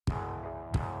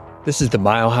This is the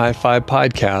MHFI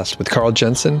podcast with Carl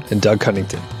Jensen and Doug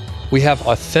Cunnington. We have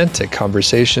authentic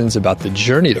conversations about the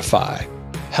journey to FI,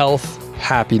 health,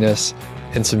 happiness,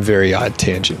 and some very odd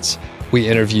tangents. We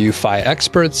interview FI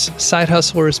experts, side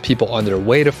hustlers, people on their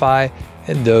way to FI,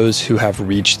 and those who have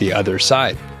reached the other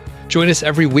side. Join us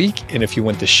every week, and if you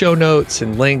want the show notes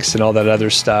and links and all that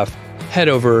other stuff, head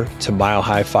over to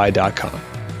milehfi.com.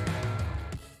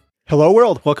 Hello,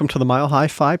 world. Welcome to the Mile High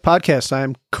Fi podcast.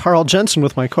 I'm Carl Jensen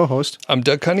with my co-host. I'm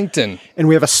Doug Cunnington. And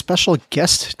we have a special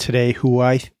guest today who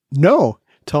I know.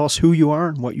 Tell us who you are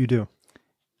and what you do.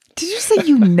 Did you say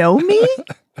you know me?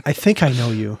 I think I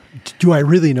know you. Do I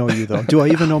really know you, though? Do I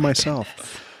even know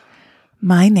myself?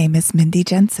 My name is Mindy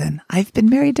Jensen. I've been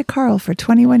married to Carl for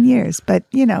 21 years, but,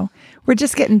 we're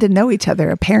just getting to know each other,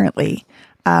 apparently.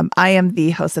 I am the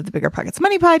host of the Bigger Pockets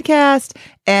Money podcast,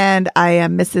 and I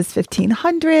am Mrs.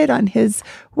 1500 on his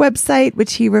website,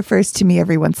 which he refers to me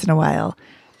every once in a while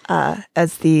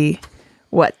as the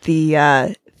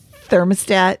thermostat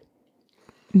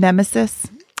nemesis?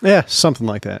 Yeah, something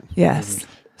like that. Yes.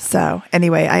 Mm-hmm. So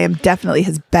anyway, I am definitely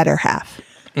his better half.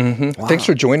 Mm-hmm. Wow. Thanks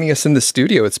for joining us in the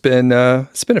studio. It's been a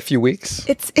few weeks.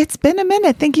 It's been a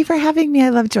minute. Thank you for having me. I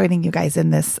love joining you guys in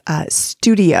this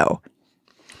studio.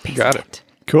 Got it.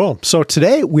 Cool. So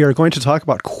today we are going to talk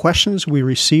about questions we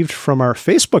received from our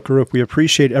Facebook group. We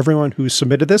appreciate everyone who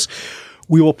submitted this.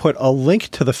 We will put a link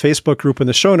to the Facebook group in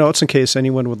the show notes in case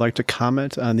anyone would like to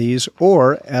comment on these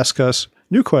or ask us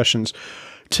new questions.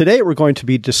 Today we're going to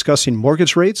be discussing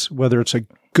mortgage rates, whether it's a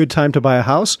good time to buy a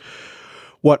house,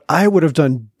 what I would have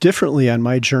done differently on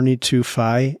my journey to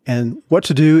FI, and what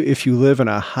to do if you live in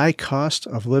a high cost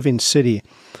of living city.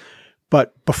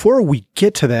 But before we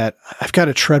get to that, I've got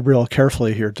to tread real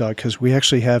carefully here, Doug, because we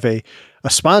actually have a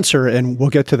sponsor, and we'll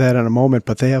get to that in a moment,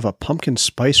 but they have a pumpkin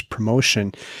spice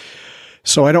promotion.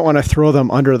 So I don't want to throw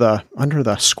them under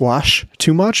the squash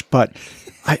too much, but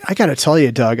I got to tell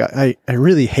you, Doug, I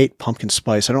really hate pumpkin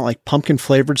spice. I don't like pumpkin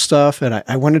flavored stuff. And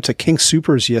I went into King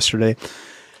Soopers yesterday.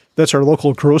 That's our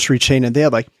local grocery chain. And they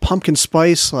had like pumpkin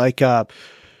spice, like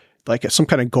some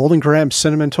kind of Golden Graham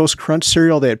Cinnamon Toast Crunch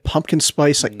cereal. They had pumpkin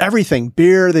spice, like everything,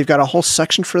 beer. They've got a whole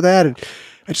section for that. And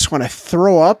I just want to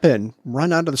throw up and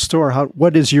run out of the store.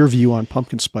 What is your view on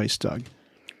pumpkin spice, Doug?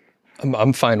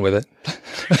 I'm fine with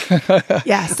it.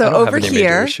 Yeah. So over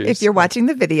here, if you're watching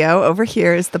the video, over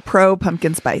here is the pro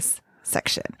pumpkin spice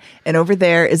section. And over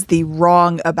there is the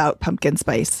wrong about pumpkin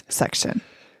spice section.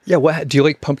 Yeah. Do you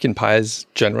like pumpkin pies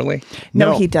generally?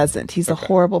 No, he doesn't. He's a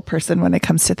horrible person when it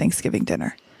comes to Thanksgiving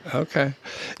dinner. Okay.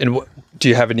 And do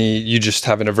you have you just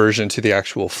have an aversion to the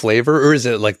actual flavor, or is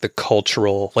it like the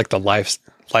cultural, like the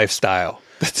lifestyle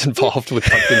that's involved with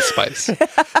pumpkin spice?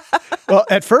 Well,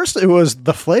 at first it was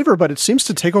the flavor, but it seems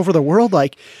to take over the world.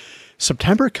 Like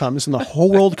September comes and the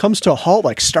whole world comes to a halt.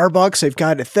 Like Starbucks, they've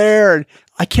got it there, and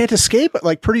I can't escape it.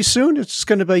 Like pretty soon it's just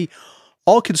going to be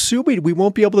all consuming. We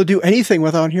won't be able to do anything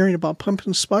without hearing about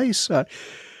pumpkin spice.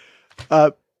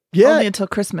 Yeah. Only until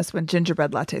Christmas when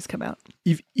gingerbread lattes come out.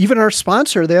 Even our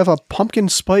sponsor, they have a pumpkin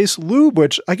spice lube,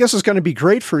 which I guess is going to be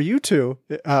great for you two,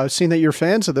 seeing that you're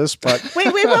fans of this. But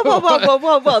wait,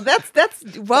 whoa!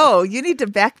 That's whoa! You need to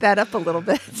back that up a little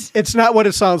bit. It's not what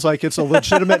it sounds like. It's a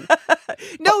legitimate.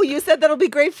 No, you said that'll be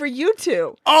great for you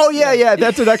two. Oh yeah.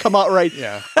 That did not come out right.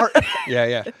 Yeah.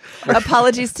 Yeah.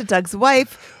 Apologies to Doug's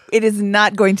wife. It is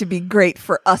not going to be great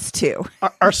for us too.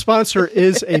 Our sponsor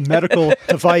is a medical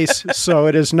device, so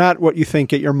it is not what you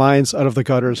think. Get your minds out of the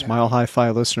gutters, Mile High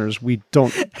Fi listeners. We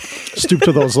don't stoop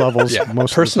to those levels. Yeah.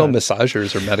 Most personal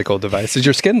massagers are medical devices.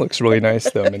 Your skin looks really nice,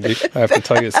 though, Mindy. I have to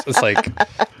tell you, it's like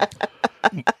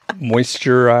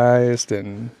moisturized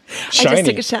and shiny. I just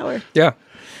took a shower. Yeah.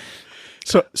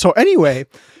 So anyway,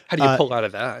 how do you pull out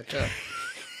of that? Yeah.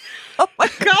 Oh my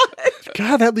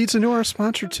God, that leads into our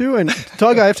sponsor too. And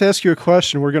Doug, I have to ask you a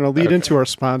question. We're going to lead into our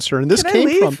sponsor. And this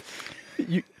came from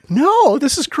you. No,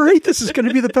 this is great. This is going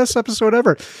to be the best episode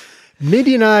ever.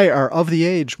 Mindy and I are of the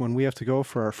age when we have to go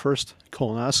for our first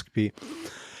colonoscopy.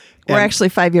 We're actually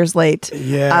 5 years late.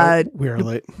 Yeah, we are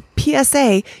late.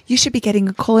 PSA, you should be getting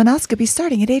a colonoscopy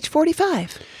starting at age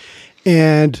 45.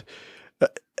 And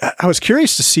I was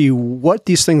curious to see what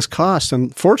these things cost.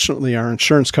 And fortunately, our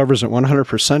insurance covers it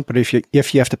 100%. But if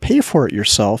you have to pay for it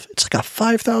yourself, it's like a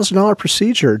 $5,000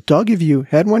 procedure. Doug, have you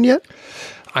had one yet?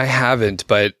 I haven't,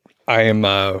 but I am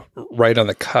right on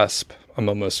the cusp. I'm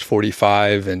almost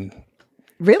 45, and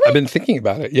really, I've been thinking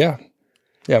about it. Yeah,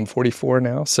 I'm 44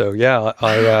 now. So yeah,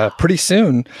 I pretty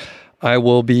soon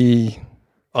I'll be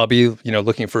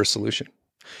looking for a solution.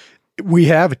 We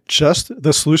have just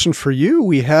the solution for you.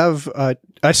 We have,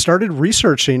 I started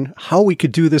researching how we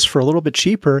could do this for a little bit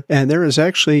cheaper. And there is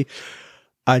actually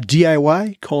a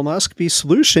DIY colonoscopy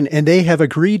solution, and they have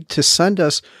agreed to send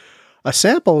us a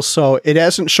sample. So it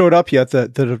hasn't showed up yet.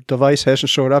 The device hasn't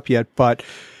showed up yet. But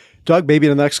Doug, maybe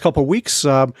in the next couple of weeks,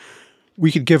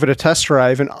 we could give it a test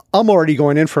drive. And I'm already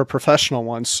going in for a professional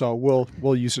one, so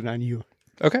we'll use it on you.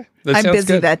 Okay. I'm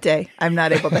busy that day. I'm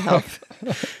not able to help.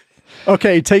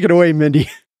 Okay, take it away, Mindy.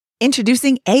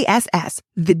 Introducing ASS,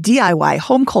 the DIY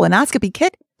home colonoscopy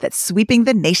kit that's sweeping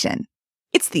the nation.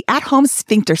 It's the at-home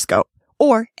sphincter scope,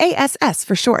 or ASS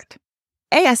for short.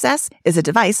 ASS is a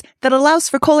device that allows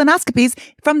for colonoscopies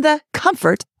from the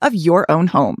comfort of your own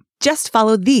home. Just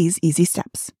follow these easy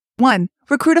steps. 1.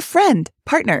 Recruit a friend,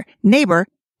 partner, neighbor,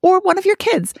 or one of your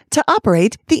kids to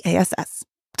operate the ASS.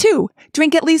 2.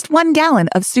 Drink at least 1 gallon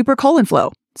of Super Colon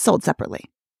Flow, sold separately.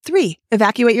 3.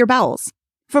 Evacuate your bowels.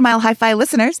 For MHFI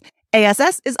listeners,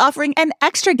 ASS is offering an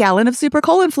extra gallon of Super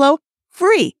Colon Flow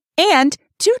free and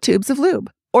 2 tubes of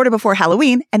lube. Order before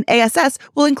Halloween, and ASS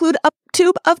will include a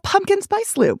tube of pumpkin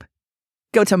spice lube.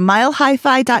 Go to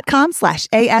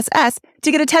milehify.com/ASS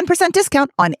to get a 10%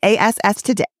 discount on ASS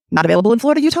today. Not available in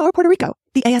Florida, Utah, or Puerto Rico.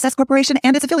 The ASS Corporation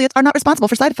and its affiliates are not responsible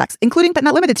for side effects, including but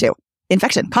not limited to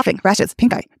infection, coughing, rashes,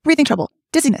 pink eye, breathing trouble,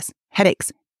 dizziness,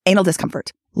 headaches, anal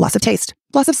discomfort, loss of taste,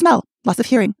 loss of smell, loss of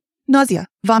hearing, nausea,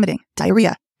 vomiting,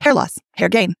 diarrhea, hair loss, hair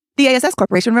gain. The ASS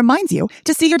Corporation reminds you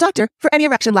to see your doctor for any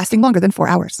erection lasting longer than 4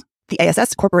 hours. The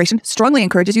ASS Corporation strongly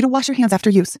encourages you to wash your hands after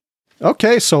use.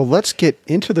 Okay, so let's get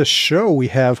into the show. We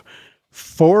have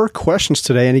 4 questions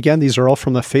today. And again, these are all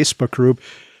from the Facebook group.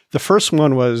 The first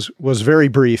one was very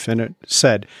brief, and it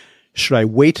said, should I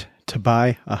wait to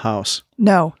buy a house?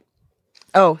 No.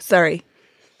 Oh, sorry.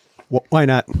 Why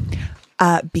not?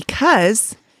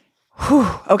 Because...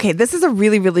 Okay, this is a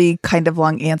really, really kind of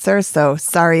long answer, so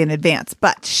sorry in advance.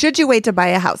 But should you wait to buy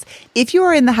a house? If you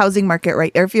are in the housing market or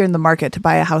if you're in the market to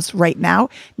buy a house right now,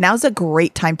 now's a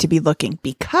great time to be looking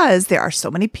because there are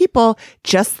so many people,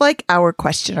 just like our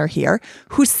questioner here,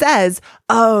 who says,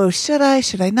 oh, should I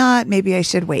not? Maybe I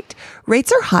should wait.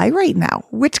 Rates are high right now,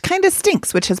 which kind of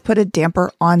stinks, which has put a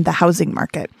damper on the housing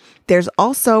market. There's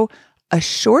also a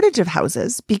shortage of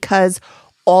houses because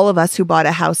all of us who bought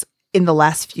a house in the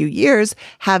last few years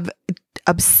have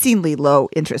obscenely low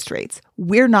interest rates.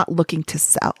 We're not looking to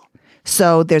sell.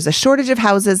 So there's a shortage of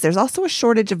houses. There's also a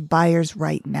shortage of buyers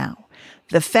right now.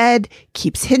 The Fed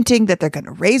keeps hinting that they're going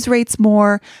to raise rates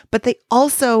more, but they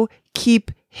also keep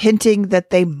hinting that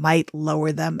they might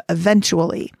lower them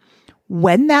eventually.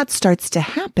 When that starts to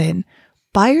happen,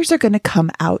 buyers are going to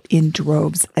come out in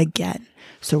droves again.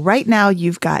 So right now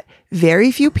you've got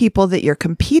very few people that you're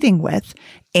competing with,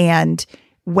 and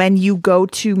when you go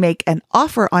to make an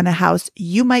offer on a house,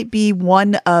 you might be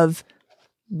one of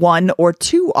 1 or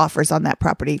 2 offers on that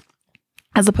property,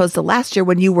 as opposed to last year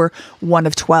when you were one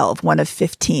of 12, one of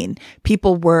 15.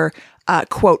 People were,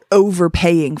 quote,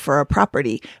 overpaying for a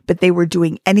property, but they were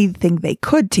doing anything they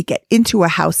could to get into a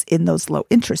house in those low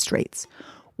interest rates.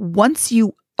 Once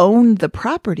you own the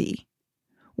property,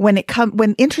 when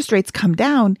interest rates come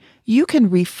down, you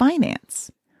can refinance.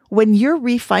 When you're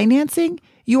refinancing,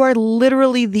 you are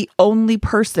literally the only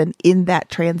person in that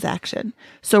transaction.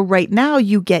 So right now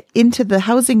you get into the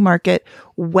housing market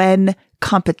when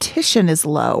competition is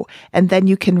low, and then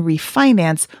you can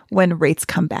refinance when rates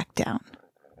come back down.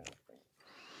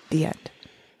 The end.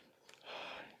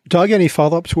 Doug, any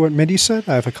follow-up to what Mindy said?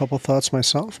 I have a couple thoughts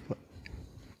myself. But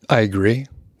I agree.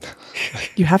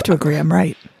 You have to agree. I'm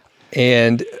right.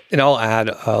 And I'll add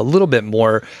a little bit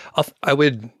more. I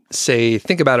would say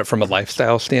think about it from a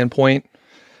lifestyle standpoint.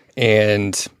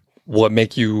 And will it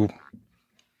make you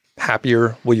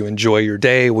happier? Will you enjoy your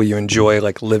day? Will you enjoy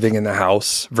like living in the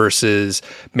house versus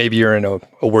maybe you're in a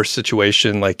worse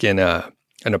situation, like in an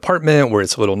apartment where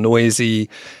it's a little noisy.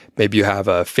 Maybe you have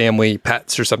a family,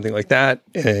 pets or something like that,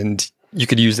 and you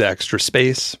could use the extra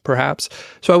space perhaps.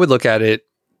 So I would look at it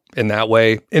in that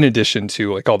way, in addition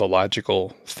to like all the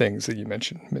logical things that you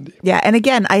mentioned, Mindy. Yeah. And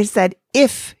again, I said,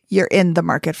 if you're in the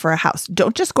market for a house,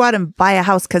 don't just go out and buy a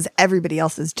house because everybody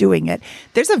else is doing it.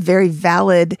 There's a very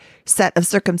valid set of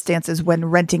circumstances when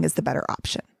renting is the better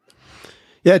option.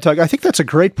 Yeah, Doug, I think that's a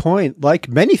great point. Like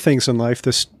many things in life,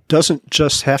 this doesn't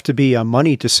just have to be a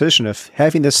money decision. If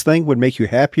having this thing would make you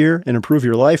happier and improve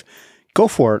your life, go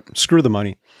for it. Screw the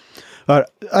money. I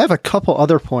have a couple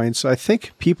other points. I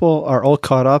think people are all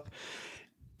caught up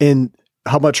in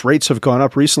how much rates have gone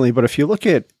up recently. But if you look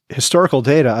at historical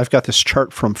data, I've got this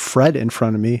chart from Fred in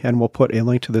front of me, and we'll put a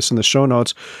link to this in the show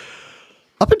notes.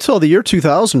 Up until the year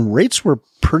 2000, rates were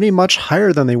pretty much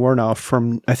higher than they were now.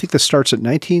 From, I think this starts at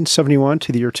 1971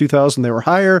 to the year 2000, they were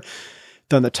higher.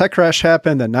 Then the tech crash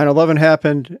happened, then 9/11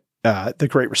 happened, the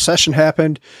Great Recession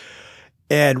happened.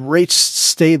 and rates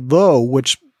stayed low,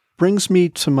 which brings me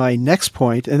to my next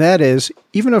point, and that is,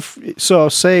 even if, so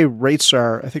say rates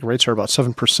are, I think rates are about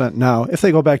 7% now. If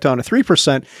they go back down to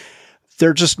 3%,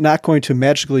 they're just not going to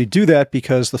magically do that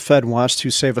because the Fed wants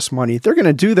to save us money. They're going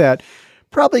to do that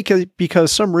probably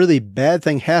because some really bad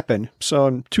thing happened. So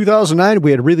in 2009,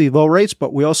 we had really low rates,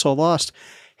 but we also lost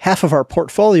half of our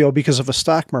portfolio because of a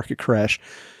stock market crash.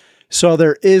 So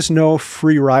there is no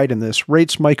free ride in this.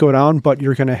 Rates might go down, but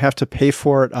you're going to have to pay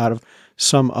for it out of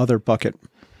some other bucket.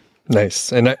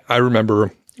 Nice. And I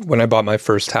remember when I bought my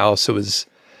first house, it was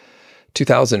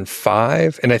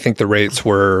 2005, and I think the rates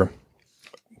were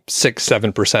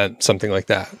 6-7%, something like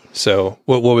that. So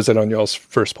what was it on y'all's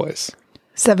first place?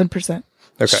 7%.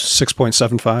 Okay.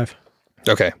 6.75.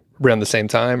 Okay. Around the same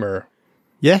time, or?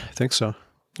 Yeah, I think so.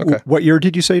 Okay. What year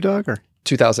did you say, Doug? Or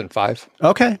 2005.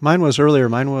 Okay. Mine was earlier.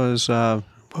 Mine was,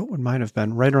 what would mine have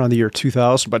been? Right around the year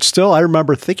 2000. But still, I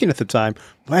remember thinking at the time,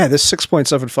 man, this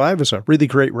 6.75 is a really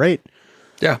great rate.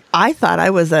 Yeah. I thought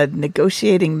I was a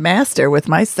negotiating master with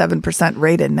my 7%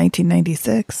 rate in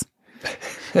 1996.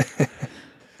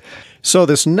 So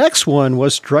this next one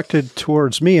was directed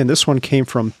towards me, and this one came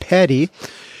from Patty.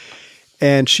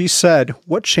 And she said,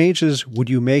 what changes would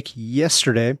you make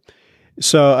yesterday?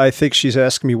 So I think she's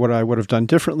asking me what I would have done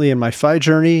differently in my FI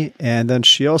journey. And then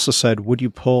she also said, would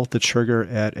you pull the trigger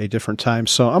at a different time?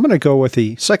 So I'm going to go with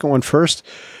the second one first.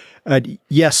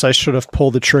 Yes, I should have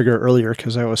pulled the trigger earlier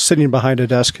because I was sitting behind a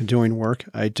desk doing work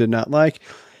I did not like.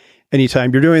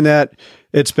 Anytime you're doing that,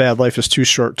 it's bad. Life is too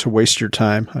short to waste your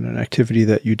time on an activity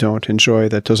that you don't enjoy,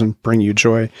 that doesn't bring you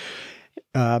joy.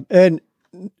 And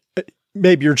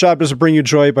maybe your job doesn't bring you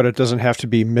joy, but it doesn't have to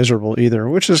be miserable either,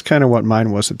 which is kind of what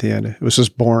mine was at the end. It was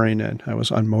just boring and I was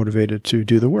unmotivated to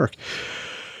do the work.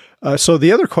 So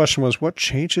the other question was, what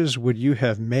changes would you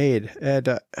have made?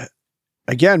 And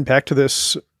again, back to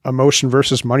this emotion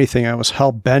versus money thing, I was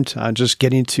hell bent on just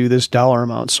getting to this dollar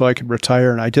amount so I could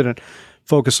retire, and I didn't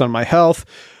focus on my health.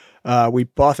 We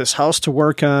bought this house to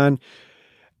work on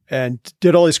and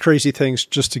did all these crazy things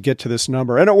just to get to this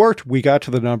number. And it worked. We got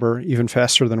to the number even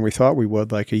faster than we thought we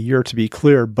would, like a year to be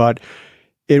clear, but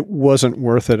it wasn't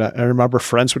worth it. I remember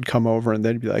friends would come over and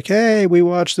they'd be like, hey, we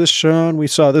watched this show and we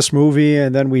saw this movie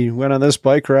and then we went on this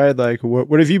bike ride. Like,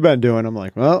 what have you been doing? I'm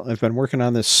like, well, I've been working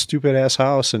on this stupid ass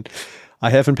house and I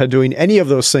haven't been doing any of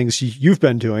those things you've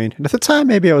been doing. And at the time,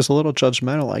 maybe I was a little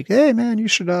judgmental, like, hey man, you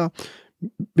should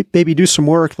maybe do some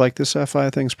work. Like this FI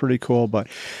thing's pretty cool. But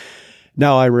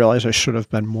now I realize I should have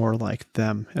been more like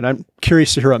them. And I'm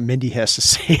curious to hear what Mindy has to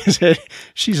say.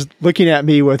 She's looking at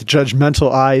me with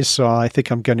judgmental eyes, so I think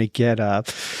I'm going to get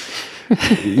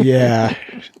yeah,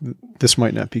 this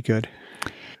might not be good.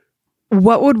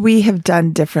 What would we have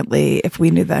done differently if we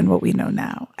knew then what we know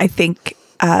now? I think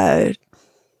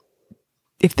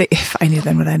if I knew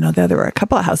then what I know now, there were a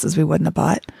couple of houses we wouldn't have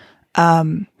bought.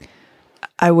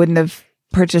 I wouldn't have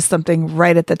purchased something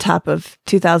right at the top of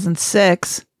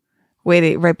 2006,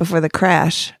 right before the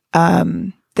crash,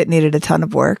 that needed a ton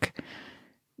of work.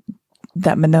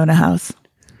 That Monona house.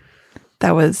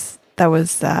 That was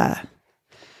a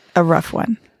rough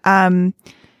one.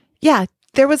 Yeah,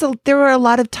 there were a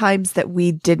lot of times that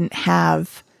we didn't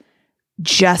have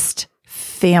just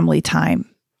family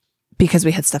time because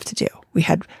we had stuff to do. We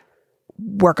had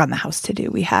work on the house to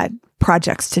do. We had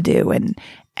projects to do,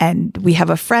 and we have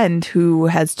a friend who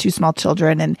has 2 small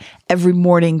children, and every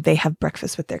morning they have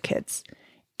breakfast with their kids.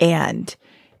 And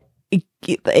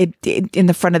in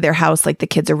the front of their house, like the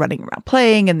kids are running around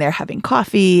playing and they're having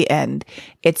coffee. And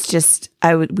it's just,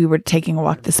 we were taking a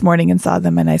walk this morning and saw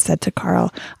them. And I said to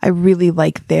Carl, I really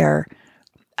like their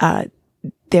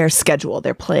schedule,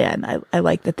 their plan. I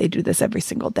like that they do this every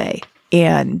single day.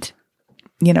 And,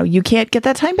 you can't get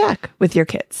that time back with your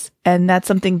kids. And that's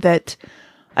something that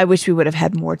I wish we would have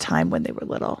had more time when they were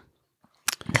little,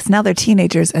 because now they're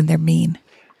teenagers and they're mean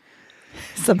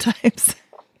sometimes.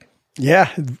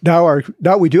 Yeah. Now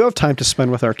we do have time to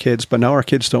spend with our kids, but now our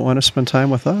kids don't want to spend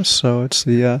time with us. So it's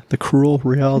the cruel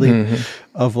reality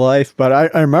of life. But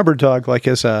I remember, Doug, like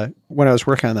when I was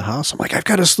working on the house, I'm like, I've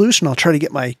got a solution. I'll try to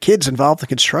get my kids involved in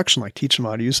construction, like teach them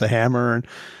how to use the hammer and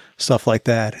stuff like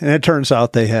that. And it turns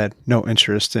out they had no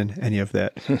interest in any of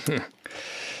that.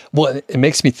 Well, it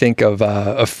makes me think of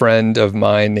a friend of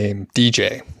mine named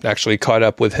DJ. Actually caught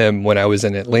up with him when I was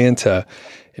in Atlanta,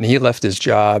 and he left his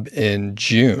job in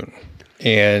June.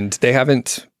 And they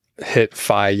haven't hit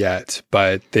FI yet,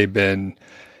 but they've been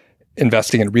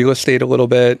investing in real estate a little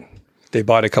bit. They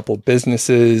bought a couple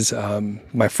businesses.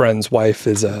 My friend's wife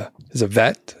is a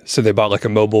vet, so they bought like a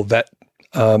mobile vet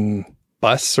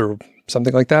bus or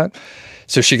something like that,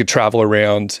 so she could travel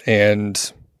around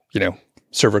and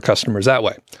serve our customers that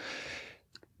way.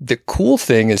 The cool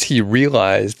thing is he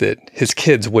realized that his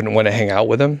kids wouldn't want to hang out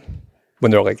with him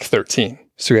when they're like 13.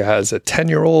 So he has a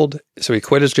 10-year-old. So he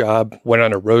quit his job, went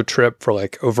on a road trip for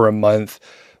like over a month,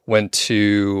 went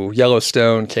to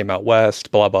Yellowstone, came out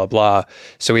west, blah, blah, blah.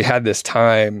 So he had this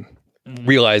time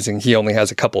realizing he only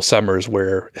has a couple summers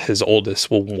where his oldest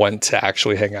will want to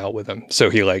actually hang out with him. So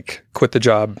he like quit the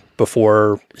job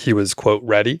before he was, quote,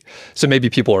 ready. So maybe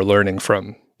people are learning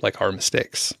from like our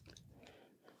mistakes.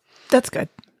 That's good.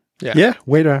 Yeah.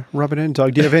 Way to rub it in,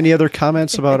 Doug. Do you have any other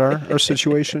comments about our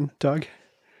situation, Doug?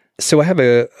 So I have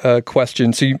a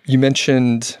question. So you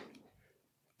mentioned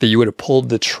that you would have pulled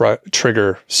the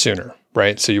trigger sooner,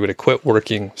 right? So you would have quit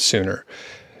working sooner.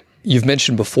 You've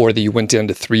mentioned before that you went down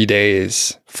to 3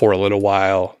 days for a little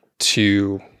while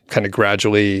to kind of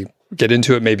gradually get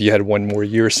into it. Maybe you had 1 more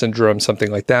year syndrome, something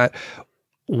like that.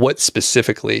 What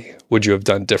specifically would you have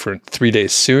done different? 3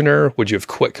 days sooner? Would you have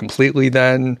quit completely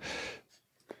then?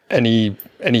 Any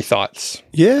thoughts?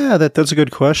 Yeah, that's a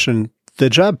good question. The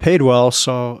job paid well,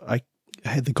 so I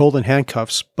had the golden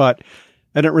handcuffs, but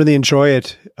I didn't really enjoy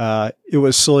it. It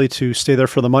was silly to stay there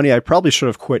for the money. I probably should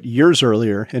have quit years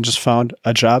earlier and just found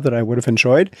a job that I would have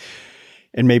enjoyed.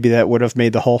 And maybe that would have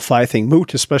made the whole FI thing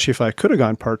moot, especially if I could have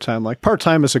gone part-time. Like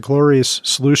part-time is a glorious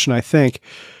solution, I think,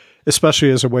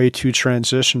 especially as a way to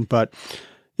transition. But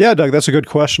yeah, Doug, that's a good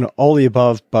question. All the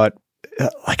above, but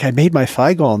like I made my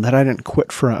FI goal and then I didn't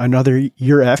quit for another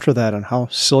year after that. And how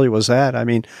silly was that? I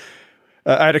mean,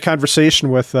 I had a conversation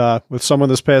with someone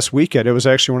this past weekend. It was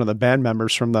actually one of the band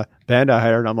members from the band I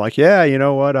hired. I'm like, yeah, you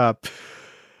know what?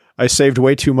 I saved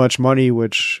way too much money,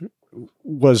 which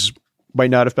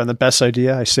might not have been the best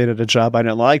idea. I stayed at a job I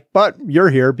didn't like, but you're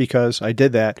here because I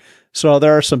did that. So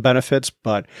there are some benefits,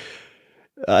 but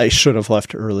I should have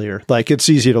left earlier. Like it's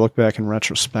easy to look back in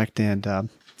retrospect and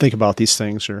think about these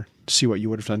things or see what you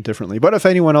would have done differently. But if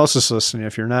anyone else is listening,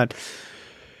 if you're not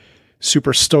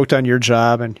super stoked on your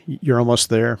job and you're almost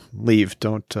there, leave.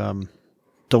 Don't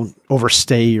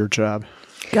overstay your job.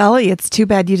 Golly, it's too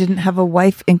bad you didn't have a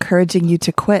wife encouraging you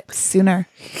to quit sooner.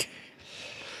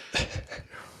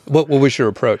 What was your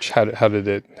approach? How did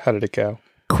it go?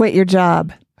 Quit your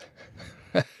job.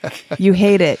 You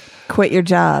hate it. Quit your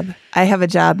job. I have a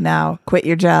job now. Quit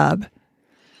your job.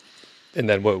 And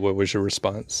then what was your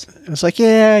response? It was like,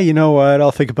 yeah, you know what?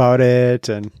 I'll think about it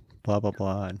and blah, blah,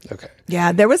 blah. Okay.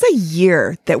 Yeah, there was a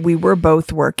year that we were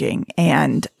both working,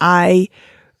 and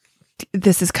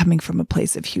this is coming from a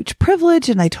place of huge privilege,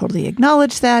 and I totally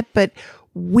acknowledge that, but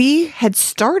we had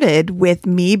started with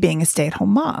me being a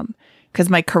stay-at-home mom because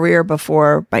my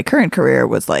current career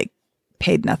was like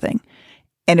paid nothing,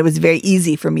 and it was very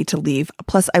easy for me to leave.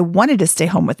 Plus, I wanted to stay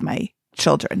home with my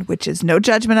children, which is no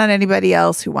judgment on anybody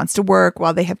else who wants to work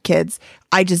while they have kids.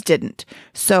 I just didn't.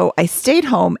 So I stayed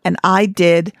home and I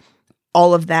did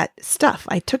all of that stuff.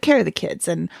 I took care of the kids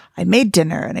and I made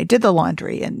dinner and I did the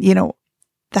laundry and,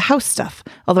 the house stuff.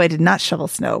 Although I did not shovel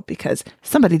snow because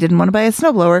somebody didn't want to buy a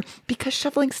snowblower because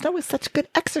shoveling snow is such good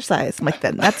exercise. I'm like,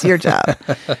 then that's your job.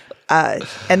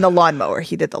 And the lawnmower,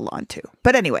 he did the lawn too.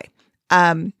 But anyway,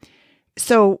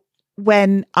 so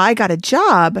when I got a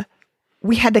job,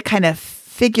 we had to kind of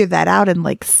figure that out and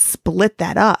like split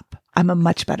that up. I'm a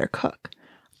much better cook.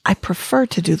 I prefer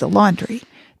to do the laundry.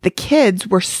 The kids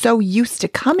were so used to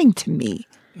coming to me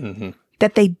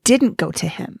that they didn't go to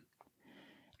him.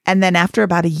 And then after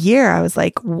about a year, I was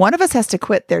like, one of us has to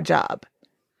quit their job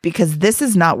because this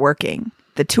is not working.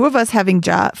 The two of us having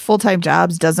full-time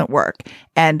jobs doesn't work.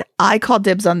 And I call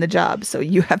dibs on the job, so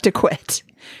you have to quit.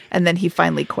 And then he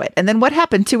finally quit. And then what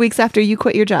happened 2 weeks after you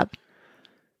quit your job?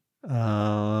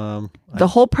 The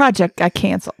whole project got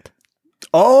canceled.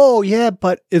 Oh, yeah,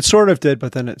 but it sort of did,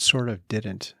 but then it sort of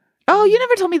didn't. Oh, you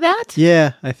never told me that?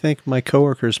 Yeah, I think my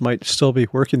coworkers might still be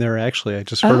working there, actually. I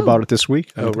just heard about it this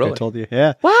week. I really? I told you,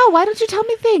 yeah. Wow, why don't you tell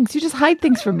me things? You just hide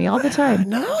things from me all the time.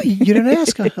 No, you didn't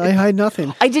ask. I hide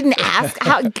nothing. I didn't ask.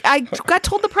 I got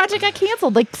told the project got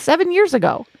canceled like 7 years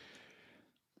ago.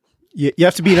 You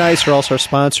have to be nice or else our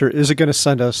sponsor isn't going to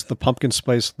send us the pumpkin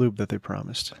spice lube that they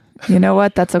promised. You know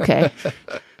what? That's okay.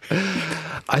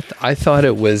 I thought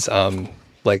it was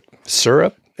like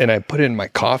syrup, and I put it in my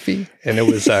coffee, and it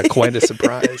was quite a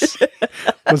surprise.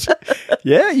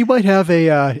 Yeah, you might have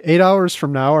a 8 hours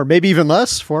from now, or maybe even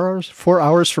less, 4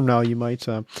 hours from now, you might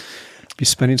be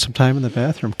spending some time in the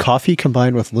bathroom. Coffee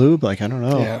combined with lube, like, I don't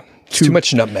know. Yeah, too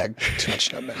much nutmeg.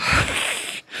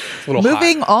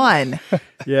 Moving on.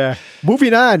 Yeah.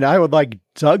 Moving on. I would like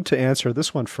Doug to answer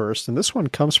this one first. And this one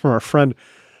comes from our friend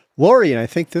Lori. And I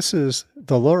think this is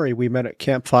the Lori we met at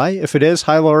Camp FI. If it is,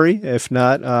 hi, Lori. If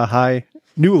not, hi,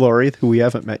 new Lori, who we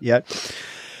haven't met yet.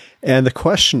 And the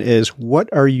question is, what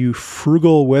are you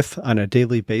frugal with on a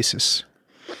daily basis?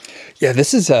 Yeah,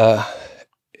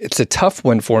 it's a tough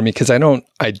one for me because I don't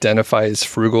identify as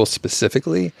frugal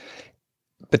specifically.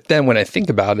 But then when I think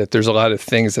about it, there's a lot of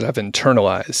things that I've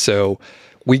internalized. So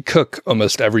we cook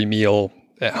almost every meal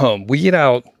at home. We eat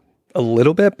out a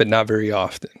little bit, but not very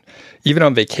often. Even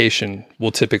on vacation,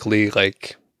 we'll typically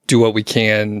like do what we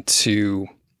can to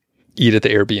eat at the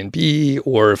Airbnb,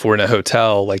 or if we're in a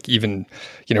hotel, like even,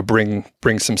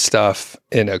 bring some stuff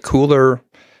in a cooler,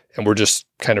 and we're just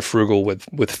kind of frugal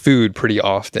with food pretty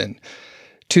often.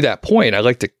 To that point, I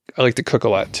like to cook a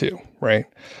lot too, right?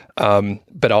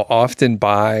 But I'll often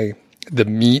buy the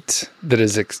meat that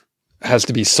has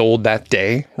to be sold that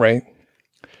day, right?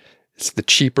 It's the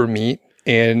cheaper meat,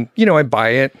 and I buy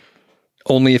it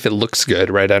only if it looks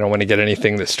good, right? I don't want to get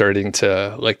anything that's starting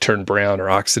to like turn brown or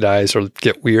oxidize or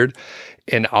get weird.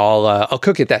 And I'll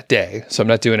cook it that day, so I'm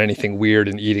not doing anything weird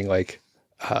and eating like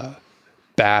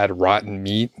bad rotten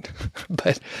meat.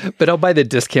 but I'll buy the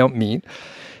discount meat.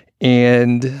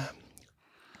 And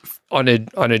on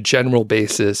a general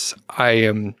basis, I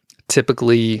am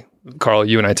typically, Carl,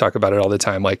 you and I talk about it all the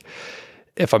time. Like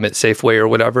if I'm at Safeway or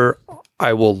whatever,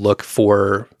 I will look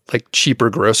for like cheaper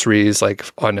groceries, like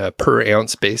on a per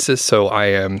ounce basis. So I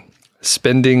am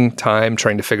spending time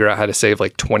trying to figure out how to save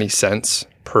like 20 cents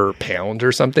per pound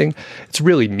or something. It's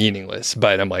really meaningless,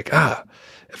 but I'm like,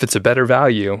 if it's a better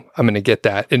value, I'm going to get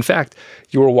that. In fact,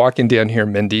 you were walking down here,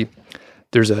 Mindy,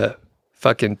 there's a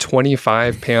fucking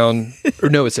 25-pound, or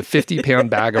no, it's a 50-pound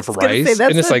bag of rice. Say,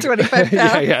 that's and it's like 25 pounds.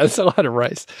 yeah, it's a lot of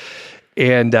rice.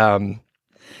 And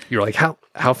you're like,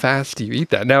 how fast do you eat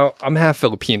that? Now, I'm half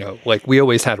Filipino. Like we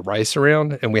always had rice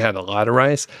around, and we had a lot of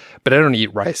rice, but I don't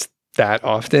eat rice that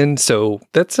often. So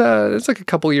that's like a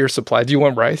couple years supply. Do you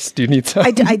want rice? Do you need some?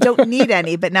 I don't need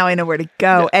any, but now I know where to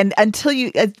go. Yeah. And until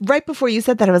you, right before you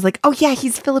said that, I was like, oh yeah,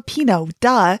 he's Filipino.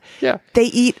 Duh. Yeah. They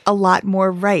eat a lot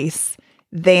more rice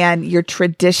than your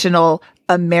traditional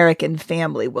American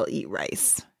family will eat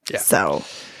rice. Yeah.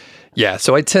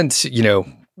 So I tend to,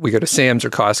 we go to Sam's or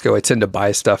Costco, I tend to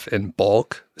buy stuff in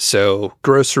bulk. So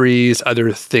groceries,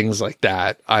 other things like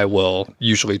that, I will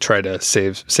usually try to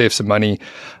save some money.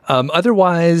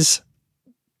 Otherwise,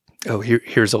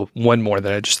 here's one more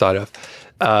that I just thought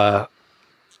of.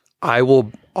 I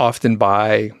will often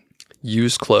buy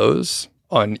used clothes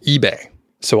on eBay.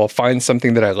 So I'll find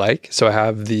something that I like. So I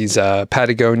have these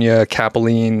Patagonia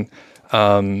Capeline.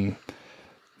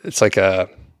 It's like a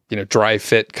dry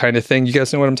fit kind of thing. You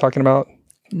guys know what I'm talking about?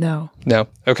 No.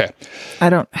 Okay. I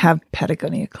don't have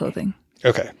Patagonia clothing.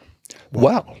 Okay.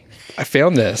 Well, I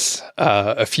found this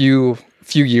a few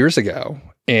years ago,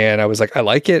 and I was like, I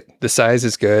like it. The size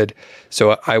is good.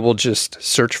 So I will just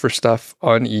search for stuff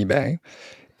on eBay,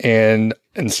 and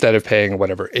instead of paying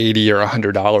whatever $80 or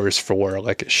 $100 for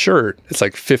like a shirt, it's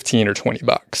like $15 or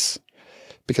 $20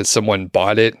 because someone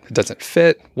bought it. It doesn't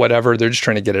fit, whatever. They're just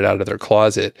trying to get it out of their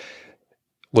closet.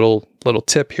 Little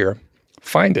tip here: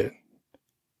 find it,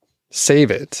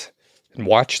 save it, and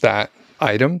watch that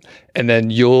item, and then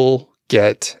you'll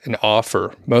get an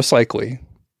offer, most likely,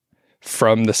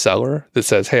 from the seller that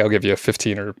says, hey, I'll give you a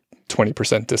 15 or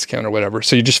 20% discount or whatever.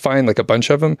 So you just find like a bunch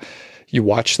of them, you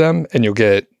watch them, and you'll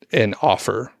get an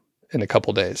offer in a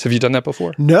couple days. Have you done that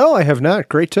before? No, I have not.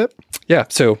 Great tip. Yeah.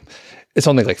 So it's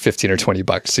only like 15 or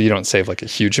 $20. So you don't save like a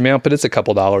huge amount, but it's a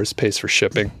couple dollars, pays for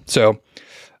shipping. So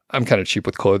I'm kind of cheap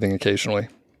with clothing occasionally.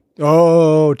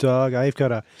 Oh, Doug, I've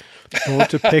got a bone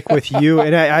to pick with you.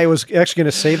 And I was actually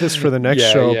going to save this for the next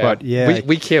show, but yeah.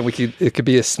 We can. It could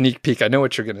be a sneak peek. I know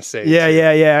what you're going to say.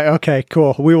 Yeah. Okay,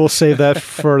 cool. We will save that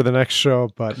for the next show,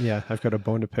 but yeah, I've got a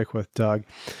bone to pick with Doug.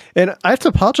 And I have to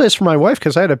apologize for my wife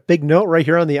because I had a big note right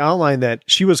here on the outline that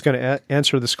she was going to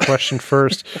answer this question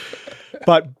first.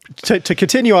 But to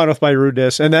continue on with my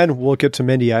rudeness, and then we'll get to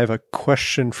Mindy, I have a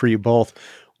question for you both.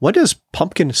 When does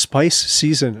pumpkin spice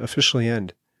season officially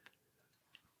end?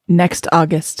 Next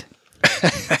August.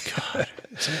 God.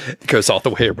 It goes all the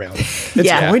way around. It's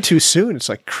going too soon. It's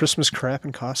like Christmas crap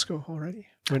in Costco already.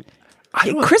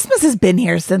 Christmas has been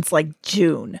here since like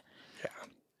June. Yeah.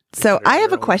 So I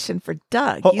have a question for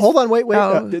Doug. Hold on, wait.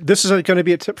 This is going to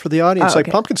be a tip for the audience. Like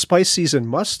pumpkin spice season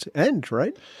must end,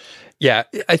 right? Yeah,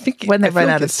 I think when they run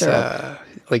out of syrup,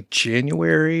 like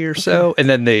January or so, and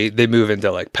then they move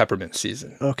into like peppermint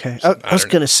season. Okay, I was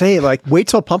going to say, like, wait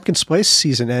till pumpkin spice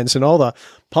season ends, and all the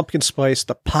pumpkin spice,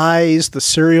 the pies, the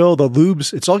cereal, the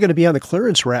lubes, it's all going to be on the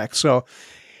clearance rack. So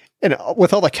And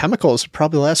with all the chemicals, it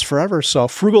probably lasts forever. So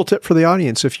frugal tip for the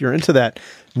audience. If you're into that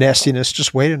nastiness,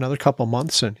 just wait another couple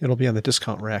months and it'll be on the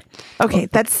discount rack. Okay,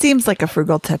 that seems like a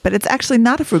frugal tip, but it's actually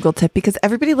not a frugal tip because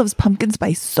everybody loves pumpkin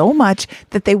spice so much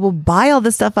that they will buy all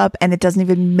this stuff up and it doesn't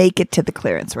even make it to the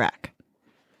clearance rack.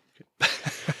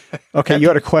 Okay, you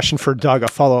had a question for Doug, a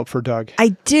follow-up for Doug. I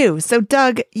do. So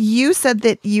Doug, you said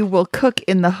that you will cook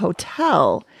in the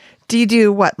hotel. Do you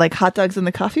do what, like hot dogs in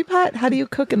the coffee pot? How do you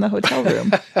cook in the hotel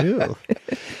room? Ew.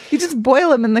 You just boil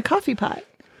them in the coffee pot.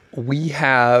 We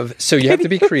have, so you have to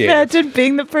be creative. Imagine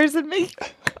being the person making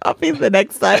coffee the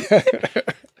next time.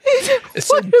 It's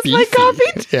so What is my beefy.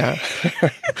 coffee? Yeah.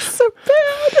 It's so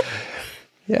bad.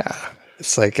 Yeah.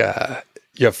 It's like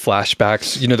you have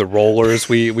flashbacks. You know the rollers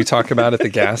we talk about at the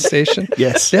gas station?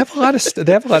 Yes. They have a lot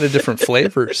of different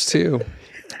flavors too.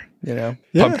 You know,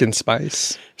 Yeah. pumpkin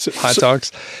spice, hot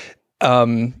dogs.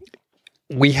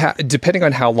 We have, depending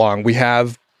on how long, we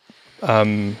have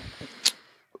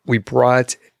we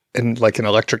brought in like an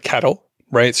electric kettle,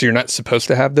 right? So you're not supposed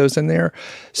to have those in there.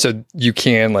 So you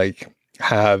can like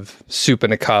have soup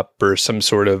in a cup or some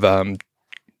sort of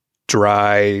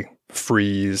dry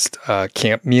freezed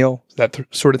camp meal, that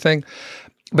sort of thing.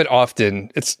 But often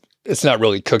it's not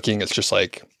really cooking. It's just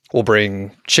like we'll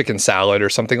bring chicken salad or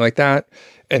something like that.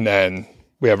 And then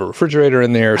we have a refrigerator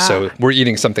in there. So we're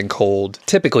eating something cold.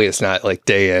 Typically it's not like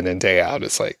day in and day out.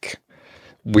 It's like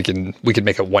we can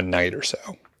make it one night or so.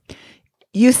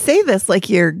 You say this like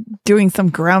you're doing some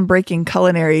groundbreaking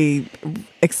culinary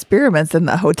experiments in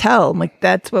the hotel. I'm like,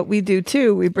 that's what we do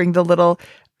too. We bring the little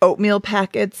oatmeal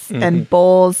packets and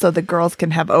bowls so the girls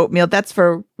can have oatmeal. That's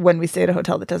for when we stay at a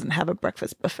hotel that doesn't have a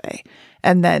breakfast buffet.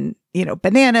 And then,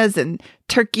 bananas and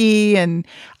turkey. And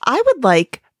I would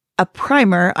like a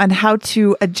primer on how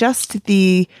to adjust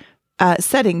the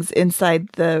settings inside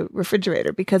the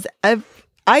refrigerator because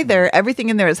either everything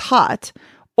in there is hot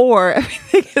or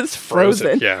everything is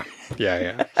frozen. Yeah.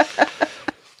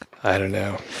 I don't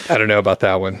know about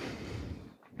that one.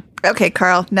 Okay,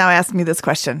 Carl, now ask me this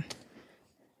question.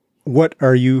 What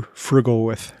are you frugal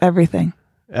with? Everything.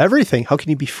 Everything. How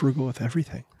can you be frugal with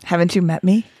everything? Haven't you met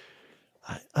me?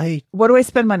 I What do I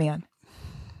spend money on?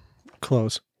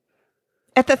 clothes.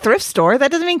 At the thrift store?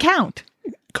 That doesn't even count.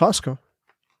 Costco.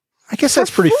 I guess For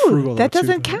that's pretty food, frugal. That though, too,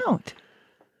 doesn't but- count.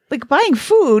 Like buying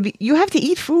food, you have to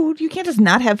eat food. You can't just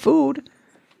not have food.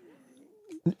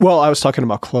 Well, I was talking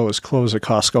about clothes at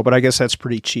Costco, but I guess that's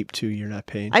pretty cheap too. You're not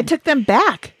paying. I took them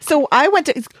back. So I went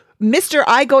to Mr.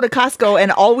 I go to Costco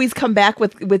and always come back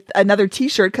with another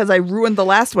t-shirt because I ruined the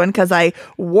last one because I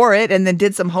wore it and then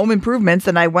did some home improvements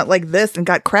and I went like this and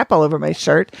got crap all over my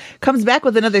shirt. Comes back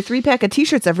with another 3-pack of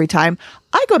t-shirts every time.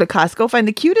 I go to Costco, find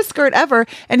the cutest skirt ever,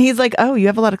 and he's like, "Oh, you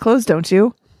have a lot of clothes, don't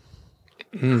you?"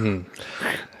 Mm-hmm.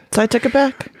 So I took it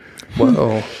back.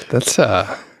 Whoa, that's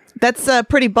That's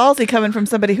pretty ballsy coming from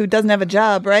somebody who doesn't have a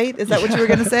job, right? Is that what you were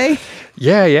going to say?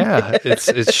 yeah.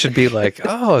 It should be like,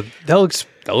 oh, that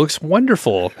looks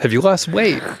wonderful. Have you lost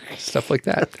weight? Stuff like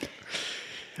that.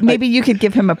 Maybe you could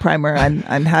give him a primer on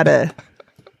how to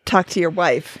talk to your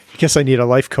wife. I guess I need a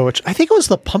life coach. I think it was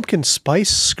the pumpkin spice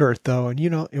skirt though, and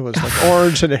it was like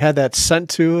orange and it had that scent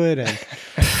to it, and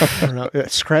I don't know,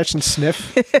 scratch and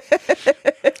sniff.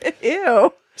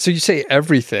 Ew. So you say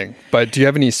everything, but do you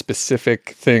have any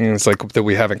specific things like that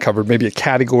we haven't covered? Maybe a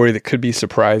category that could be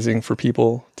surprising for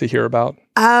people to hear about?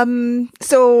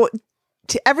 So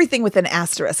to everything with an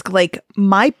asterisk, like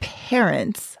my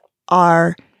parents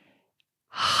are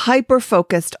hyper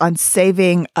focused on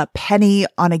saving a penny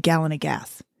on a gallon of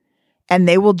gas, and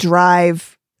they will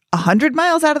drive 100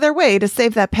 miles out of their way to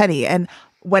save that penny. And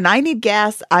when I need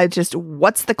gas,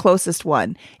 what's the closest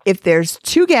one? If there's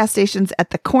 2 gas stations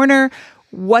at the corner,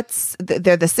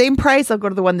 they're the same price, I'll go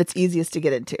to the one that's easiest to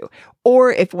get into.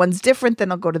 Or if one's different, then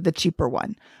I'll go to the cheaper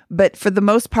one. But for the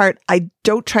most part, I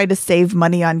don't try to save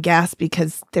money on gas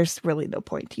because there's really no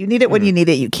point. You need it when you need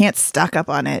it. You can't stock up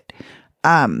on it.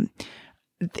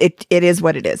 It is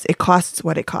what it is. It costs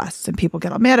what it costs, and people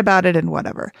get all mad about it and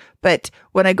whatever. But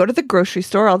when I go to the grocery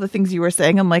store, all the things you were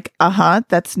saying, I'm like,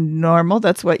 that's normal.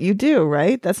 That's what you do,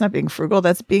 right? That's not being frugal.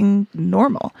 That's being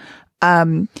normal.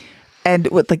 And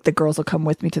the girls will come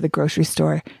with me to the grocery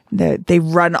store. They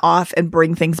run off and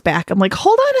bring things back. I'm like,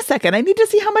 hold on a second. I need to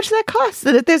see how much that costs.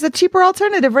 And if there's a cheaper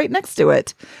alternative right next to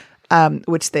it,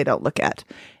 which they don't look at.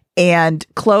 And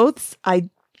clothes, I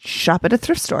shop at a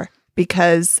thrift store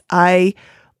because I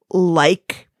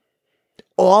like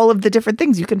all of the different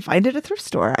things you can find at a thrift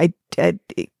store. I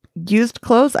used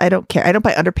clothes, I don't care. I don't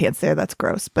buy underpants there. That's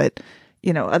gross. But,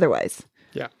 otherwise.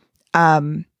 Yeah.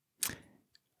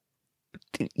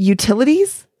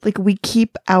 Utilities, like we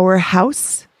keep our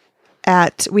house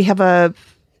we have a,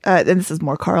 and this is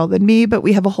more Carl than me, but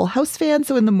we have a whole house fan.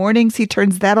 So in the mornings, he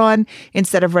turns that on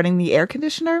instead of running the air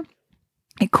conditioner.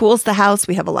 It cools the house.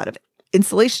 We have a lot of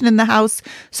insulation in the house.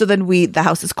 So then the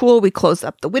house is cool. We close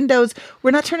up the windows.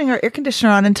 We're not turning our air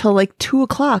conditioner on until like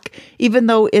 2:00, even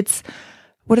though it's,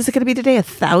 what is it going to be today?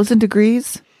 1,000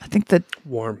 degrees. I think that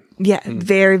warm. Yeah.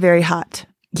 Very, very hot.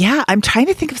 Yeah. I'm trying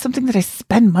to think of something that I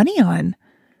spend money on.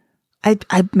 I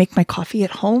make my coffee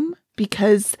at home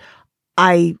because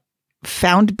I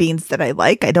found beans that I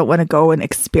like. I don't want to go and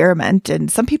experiment. And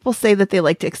some people say that they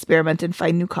like to experiment and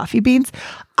find new coffee beans.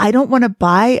 I don't want to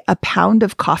buy a pound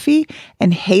of coffee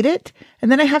and hate it.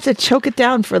 And then I have to choke it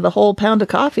down for the whole pound of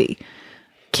coffee.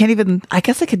 I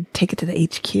guess I could take it to the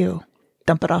HQ,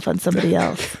 dump it off on somebody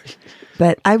else.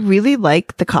 But I really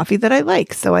like the coffee that I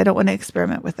like. So I don't want to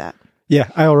experiment with that. Yeah,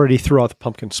 I already threw out the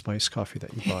pumpkin spice coffee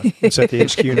that you bought. It's at the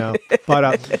HQ now.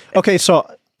 But okay, so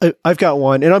I've got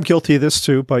one, and I'm guilty of this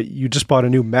too, but you just bought a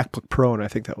new MacBook Pro, and I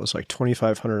think that was like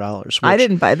 $2,500. I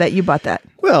didn't buy that. You bought that.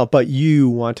 Well, but you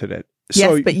wanted it.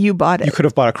 So yes, but you bought it. You could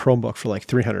have bought a Chromebook for like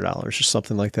 $300 or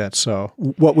something like that. So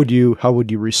how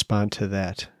would you respond to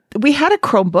that? We had a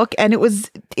Chromebook, and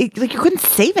like you couldn't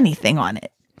save anything on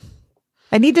it.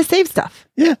 I need to save stuff.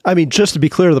 Yeah. I mean, just to be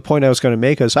clear, the point I was going to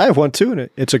make is I have one too, and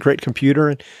it's a great computer.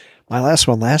 And my last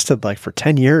one lasted like for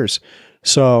 10 years.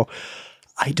 So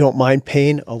I don't mind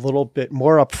paying a little bit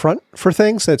more upfront for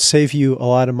things that save you a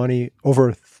lot of money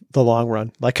over the long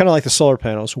run. Like kind of like the solar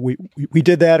panels. We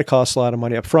did that. It costs a lot of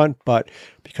money upfront, but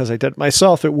because I did it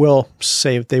myself, they will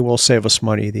save us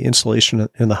money, the insulation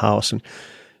in the house and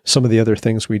some of the other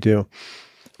things we do.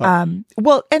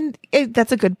 Well, and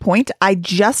that's a good point. I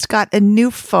just got a new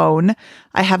phone.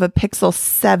 I have a Pixel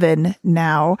 7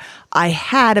 now. I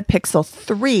had a Pixel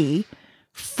 3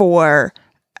 for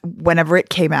whenever it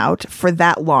came out for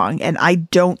that long. And I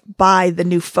don't buy the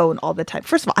new phone all the time.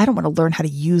 First of all, I don't want to learn how to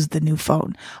use the new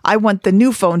phone. I want the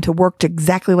new phone to work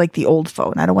exactly like the old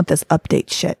phone. I don't want this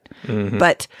update shit,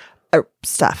 but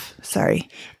stuff. Sorry.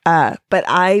 But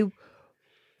I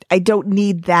don't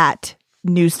need that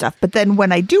new stuff. But then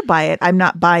when I do buy it, I'm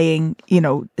not buying,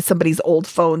 somebody's old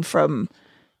phone from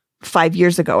 5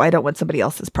 years ago. I don't want somebody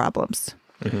else's problems.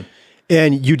 Mm-hmm.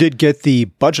 And you did get the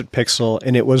budget Pixel,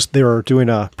 and they were doing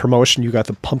a promotion. You got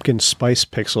the pumpkin spice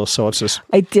Pixel, so it's this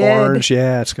orange.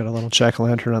 Yeah, it's got a little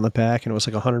jack-o'-lantern on the back, and it was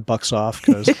like $100 off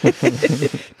because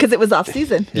it was off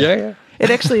season. Yeah. It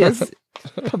actually is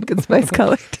pumpkin spice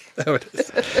colored. Oh, it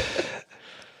is.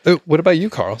 What about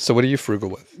you, Carl? So what are you frugal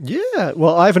with? Yeah,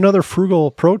 well, I have another frugal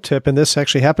pro tip, and this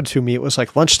actually happened to me. It was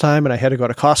like lunchtime, and I had to go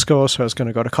to Costco, so I was going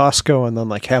to go to Costco and then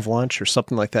like have lunch or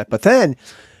something like that. But then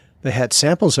they had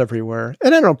samples everywhere,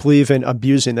 and I don't believe in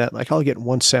abusing that. Like I'll get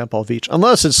one sample of each,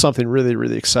 unless it's something really,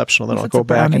 really exceptional. Then I'll go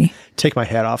back and take my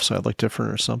hat off so I look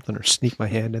different or something, or sneak my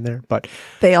hand in there. But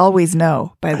they always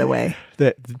know, by the way.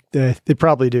 They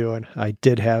probably do, and I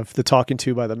did have the talking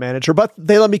to by the manager, but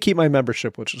they let me keep my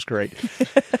membership, which is great.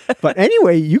 But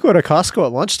anyway, you go to Costco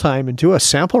at lunchtime and do a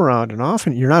sample round, and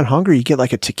often you're not hungry. You get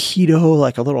like a taquito,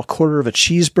 like a little quarter of a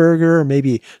cheeseburger,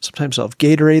 maybe sometimes they'll have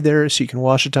Gatorade there so you can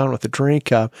wash it down with a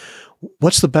drink.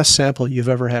 What's the best sample you've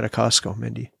ever had at Costco,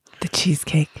 Mindy? The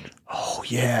cheesecake. Oh,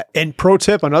 yeah. And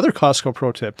another Costco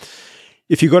pro tip.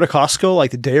 If you go to Costco,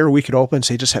 like the day or week it opens,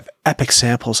 they just have epic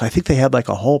samples. I think they had like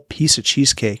a whole piece of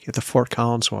cheesecake at the Fort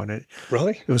Collins one.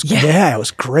 Really? It was, it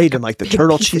was great. And like the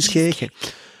turtle cheesecake. It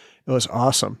was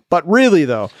awesome. But really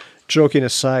though, joking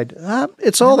aside,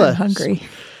 it's all I'm hungry.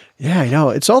 Yeah, I know.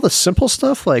 It's all the simple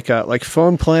stuff like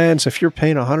phone plans. If you're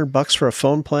paying $100 for a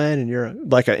phone plan and you're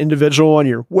like an individual one,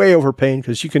 you're way overpaying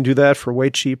because you can do that for way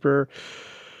cheaper.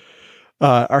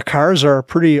 Our cars are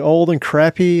pretty old and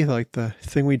crappy. Like the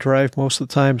thing we drive most of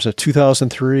the time is a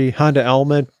 2003 Honda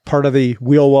Element. Part of the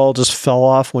wheel well just fell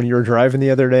off when you were driving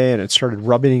the other day, and it started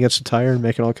rubbing against the tire and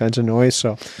making all kinds of noise.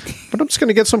 But I'm just going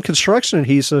to get some construction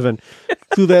adhesive and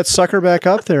glue that sucker back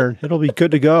up there, and it'll be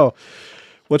good to go.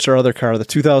 What's our other car? The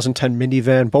 2010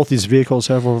 minivan. Both these vehicles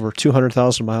have over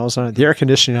 200,000 miles on it. The air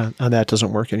conditioning on that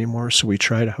doesn't work anymore, so we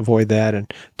try to avoid that.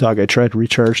 And Doug, I tried to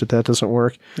recharge it. That doesn't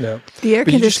work. No. The air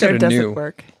conditioner doesn't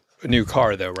work. A new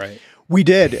car, though, right? We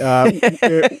did.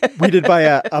 We did buy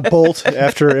a Bolt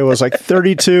after it was like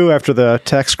 32. After the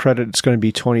tax credit, it's going to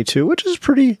be 22, which is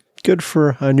pretty good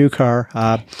for a new car.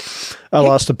 I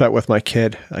lost a bet with my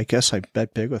kid. I guess I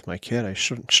bet big with my kid. I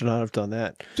should not have done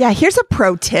that. Yeah, here's a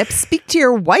pro tip. Speak to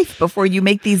your wife before you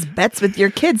make these bets with your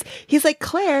kids. He's like,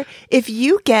 Claire, if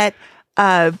you get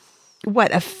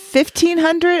what, a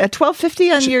 1,500, a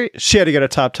 1,250 on your... She had to get a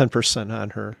top 10%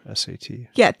 on her SAT.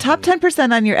 Yeah, top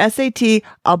 10% on your SAT,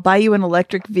 I'll buy you an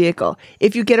electric vehicle.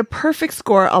 If you get a perfect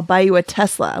score, I'll buy you a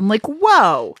Tesla. I'm like,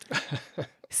 whoa,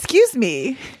 excuse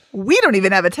me. We don't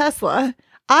even have a Tesla.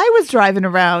 I was driving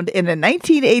around in a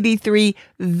 1983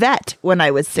 Vet when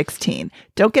I was 16.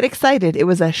 Don't get excited. It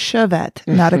was a Chevette,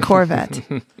 not a Corvette.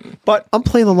 But I'm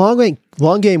playing the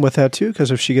long game with that too,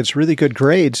 because if she gets really good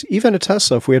grades, even a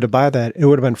Tesla, if we had to buy that, it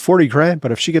would have been $40,000.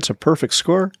 But if she gets a perfect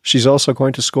score, she's also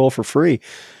going to school for free.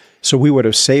 So we would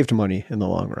have saved money in the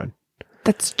long run.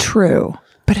 That's true.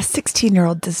 But a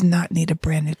 16-year-old does not need a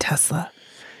brand new Tesla.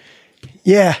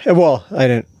 Yeah, well, I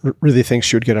didn't really think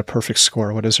she would get a perfect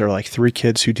score. What is there, like 3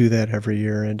 kids who do that every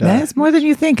year? And that's more than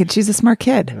you think, and she's a smart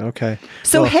kid. Okay.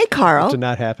 So, hey, Carl. It did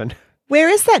not happen. Where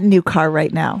is that new car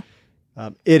right now?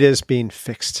 It is being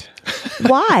fixed.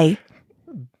 Why?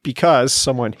 Because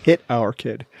someone hit our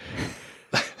kid.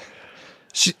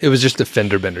 It was just a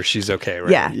fender bender. She's okay,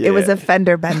 right? Yeah, it was a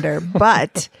fender bender,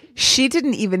 but she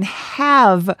didn't even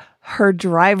have her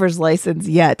driver's license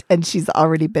yet, and she's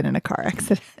already been in a car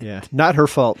accident. Yeah, not her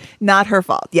fault. Not her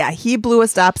fault. Yeah, he blew a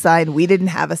stop sign. We didn't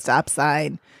have a stop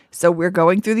sign. So we're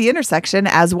going through the intersection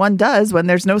as one does when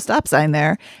there's no stop sign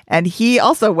there. And he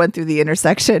also went through the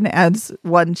intersection as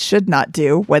one should not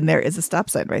do when there is a stop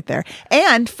sign right there.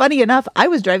 And funny enough, I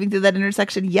was driving through that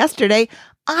intersection yesterday.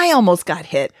 I almost got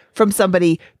hit from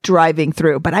somebody driving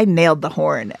through, but I nailed the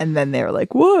horn. And then they were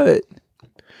like, what?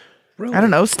 Really? I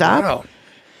don't know. Stop. Wow.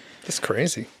 That's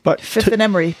crazy. But Fifth and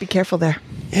Emery, be careful there.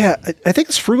 Yeah, I think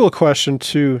it's a frugal question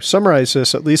to summarize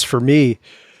this, at least for me.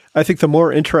 I think the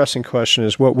more interesting question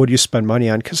is, what would you spend money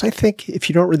on? Because I think if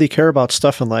you don't really care about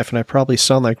stuff in life, and I probably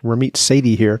sound like Ramit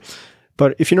Sethi here,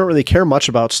 but if you don't really care much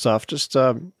about stuff, just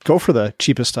go for the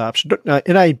cheapest option.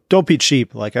 And I don't be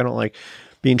cheap. Like, I don't like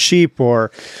being cheap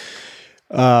or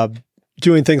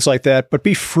doing things like that, but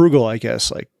be frugal, I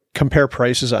guess. Like, compare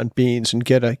prices on beans and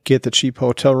get the cheap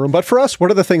hotel room. But for us, what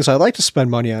are the things I like to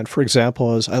spend money on? For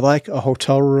example, is I like a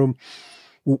hotel room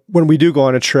when we do go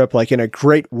on a trip, like in a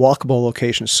great walkable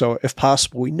location. So if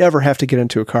possible, we never have to get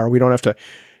into a car. We don't have to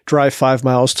drive 5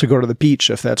 miles to go to the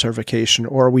beach if that's our vacation,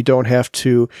 or we don't have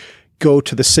to go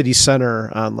to the city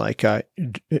center on like,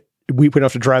 we don't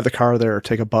have to drive the car there or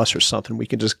take a bus or something. We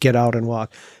can just get out and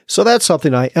walk. So that's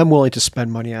something I am willing to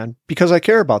spend money on because I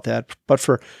care about that. But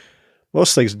for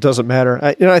most things, it doesn't matter.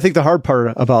 I think the hard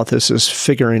part about this is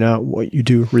figuring out what you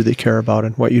do really care about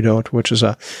and what you don't, which is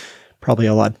probably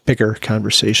a lot bigger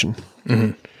conversation.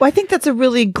 Mm-hmm. Well, I think that's a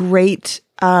really great,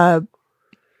 thought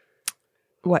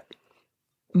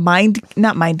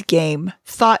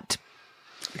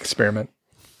experiment.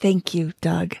 Thank you,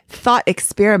 Doug. Thought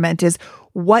experiment is,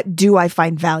 what do I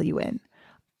find value in?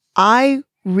 I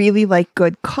really like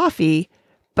good coffee,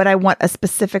 but I want a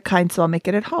specific kind, so I'll make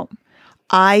it at home.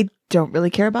 I don't really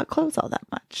care about clothes all that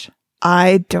much.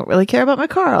 I don't really care about my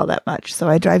car all that much. So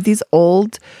I drive these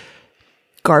old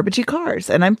garbagey cars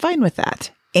and I'm fine with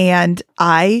that. And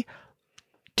I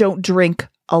don't drink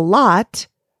a lot,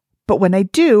 but when I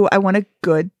do, I want a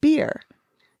good beer.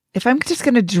 If I'm just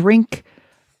going to drink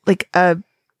like a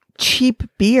cheap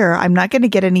beer, I'm not going to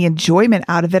get any enjoyment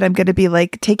out of it. I'm going to be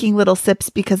like taking little sips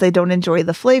because I don't enjoy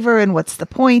the flavor and what's the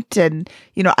point? And,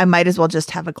 I might as well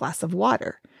just have a glass of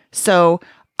water. So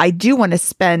I do want to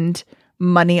spend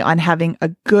money on having a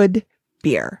good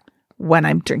beer when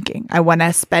I'm drinking. I want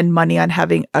to spend money on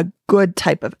having a good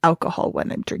type of alcohol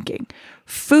when I'm drinking.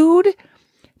 Food,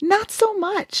 not so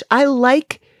much. I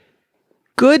like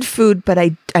good food, but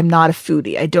I'm not a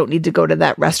foodie. I don't need to go to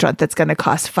that restaurant that's going to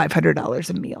cost $500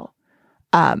 a meal.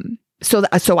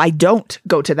 So I don't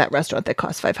go to that restaurant that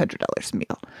costs $500 a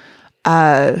meal.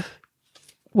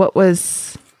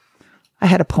 I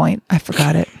had a point. I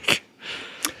forgot it.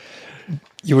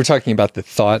 You were talking about the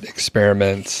thought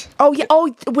experiment. Oh, yeah.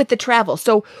 Oh, with the travel.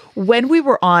 So when we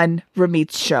were on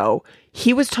Ramit's show,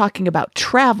 he was talking about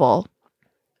travel.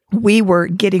 We were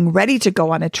getting ready to go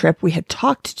on a trip. We had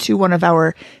talked to one of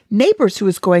our neighbors who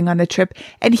was going on a trip.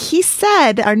 And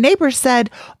our neighbor said,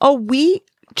 oh, we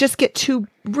just get 2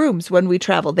 rooms when we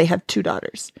travel. They have 2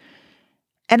 daughters.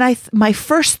 And my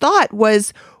first thought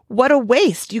was, what a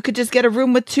waste. You could just get a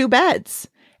room with 2 beds.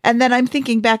 And then I'm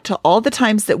thinking back to all the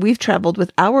times that we've traveled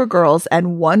with our girls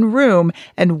and 1 room,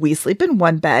 and we sleep in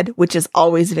 1 bed, which is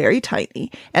always very tiny.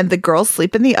 And the girls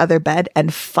sleep in the other bed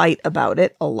and fight about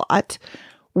it a lot.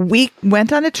 We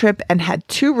went on a trip and had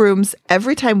 2 rooms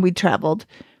every time we traveled,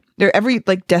 or every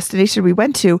destination we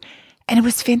went to. And it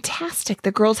was fantastic.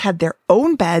 The girls had their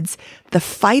own beds. The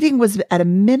fighting was at a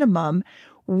minimum.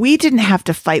 we didn't have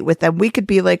to fight with them. We could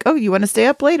be like, oh, you want to stay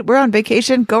up late? We're on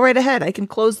vacation. Go right ahead. I can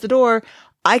close the door.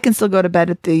 I can still go to bed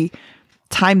at the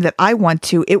time that I want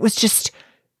to. It was just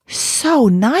so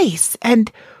nice. And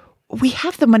we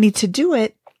have the money to do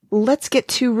it. Let's get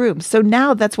 2 rooms. So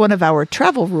now that's one of our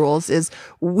travel rules is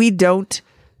we don't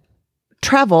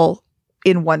travel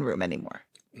in 1 room anymore.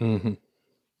 Mm-hmm.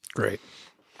 Great.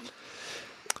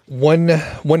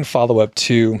 One follow-up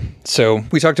too. So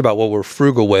we talked about what we're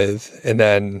frugal with, and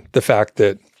then the fact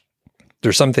that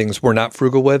there's some things we're not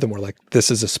frugal with, and we're like, this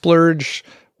is a splurge.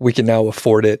 We can now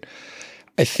afford it.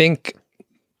 I think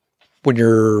when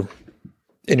you're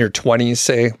in your 20s,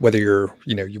 say, whether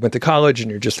you went to college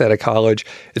and you're just out of college,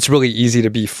 it's really easy to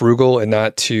be frugal and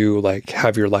not to like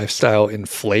have your lifestyle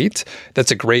inflate.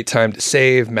 That's a great time to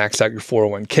save, max out your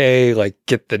 401k, like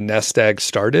get the nest egg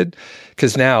started.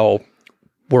 Because now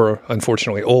we're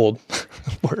unfortunately old.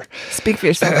 Speak for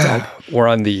yourself, Doug. We're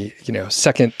on the,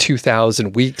 second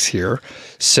 2,000 weeks here.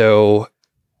 So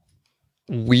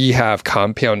we have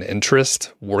compound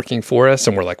interest working for us.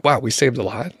 And we're like, wow, we saved a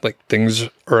lot. Like things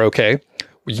are okay.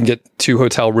 We can get 2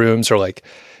 hotel rooms or like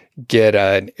get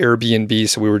an Airbnb.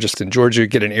 So we were just in Georgia,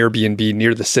 get an Airbnb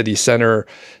near the city center.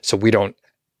 So we don't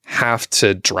have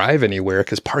to drive anywhere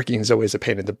because parking is always a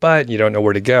pain in the butt. You don't know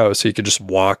where to go. So you could just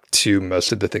walk to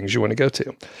most of the things you want to go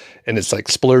to. And it's like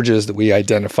splurges that we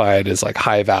identified as like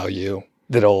high value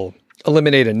that'll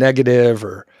eliminate a negative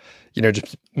or,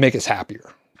 just make us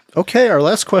happier. Okay, our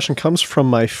last question comes from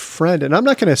my friend, and I'm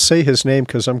not going to say his name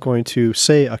because I'm going to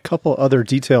say a couple other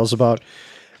details about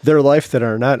their life that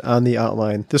are not on the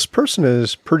outline. This person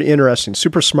is pretty interesting,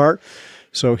 super smart.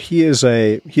 So he is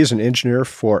an engineer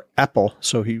for Apple.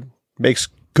 So he makes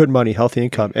good money, healthy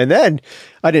income. And then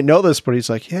I didn't know this, but he's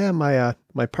like, yeah,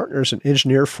 my partner's an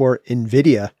engineer for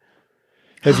NVIDIA.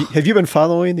 Have you been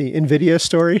following the NVIDIA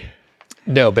story?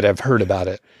 No, but I've heard about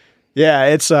it. Yeah,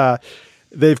 it's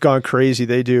they've gone crazy.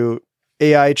 They do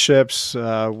AI chips,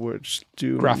 which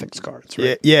do graphics cards,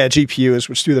 right? Yeah, GPUs,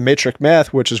 which do the matrix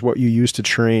math, which is what you use to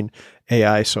train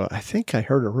AI. So I think I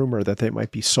heard a rumor that they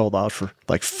might be sold out for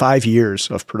like 5 years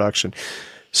of production.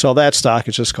 So that stock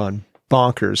has just gone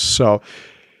bonkers. So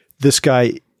this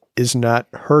guy is not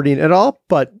hurting at all,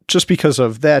 but just because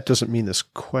of that doesn't mean this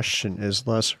question is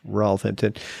less relevant.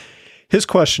 And his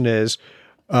question is,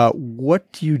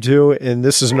 what do you do? And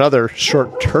this is another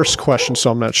short, terse question,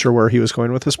 so I'm not sure where he was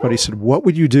going with this, but he said, what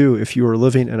would you do if you were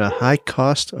living in a high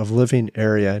cost of living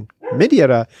area? And Mindy had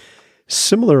a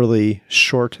similarly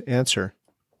short answer.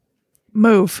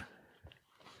 Move.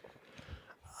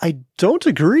 I don't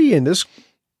agree. And this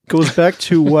goes back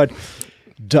to what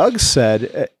Doug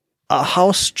said. A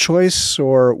house choice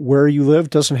or where you live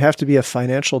doesn't have to be a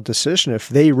financial decision. If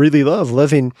they really love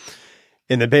living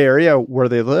in the Bay Area where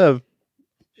they live,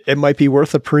 it might be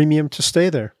worth a premium to stay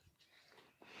there.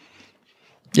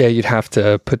 Yeah, you'd have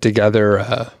to put together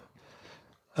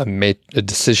a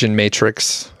decision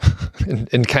matrix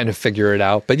and kind of figure it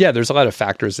out. But yeah, there's a lot of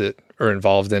factors that are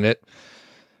involved in it.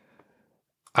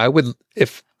 I haven't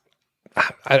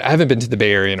been to the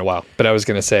Bay Area in a while, but I was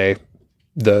going to say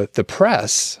the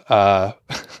press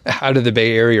out of the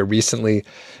Bay Area recently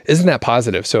isn't that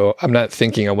positive. So I'm not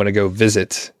thinking I want to go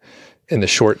visit in the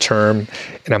short term.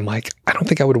 And I'm like, I don't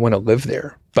think I would want to live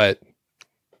there, but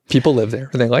people live there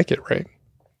and they like it, right?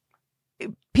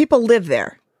 People live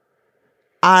there.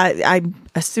 I'm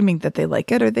assuming that they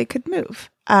like it or they could move.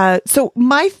 So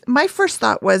my first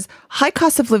thought was high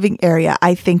cost of living area.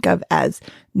 I think of as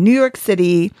New York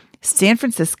City, San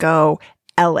Francisco,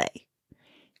 LA.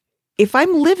 If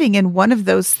I'm living in one of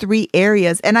those 3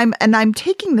 areas, and I'm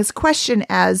taking this question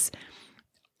as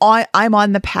I'm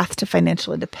on the path to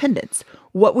financial independence.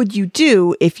 What would you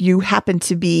do if you happen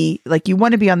to be like, you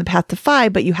want to be on the path to FI,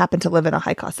 but you happen to live in a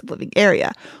high cost of living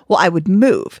area? Well, I would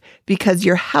move because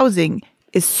your housing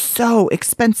is so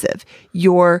expensive.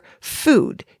 Your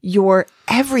food, your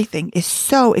everything is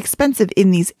so expensive in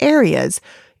these areas.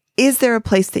 Is there a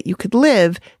place that you could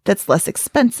live that's less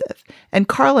expensive? And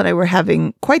Carl and I were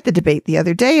having quite the debate the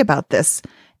other day about this.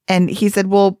 And he said,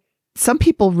 well, some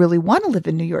people really want to live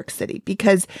in New York City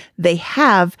because they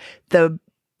have the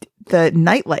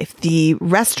nightlife, the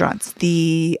restaurants,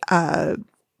 the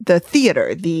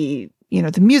theater, the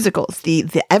musicals,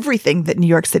 the everything that New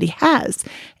York City has.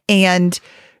 And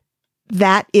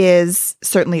that is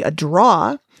certainly a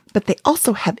draw, but they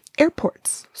also have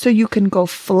airports. So you can go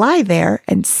fly there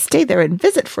and stay there and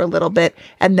visit for a little bit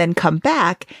and then come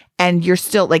back. And you're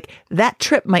still like, that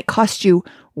trip might cost you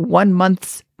 1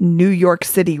 month's New York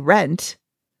City rent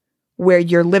where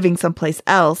you're living someplace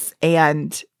else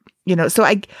and So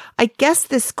I guess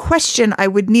this question, I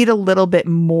would need a little bit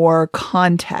more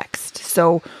context.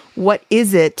 So what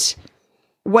is it?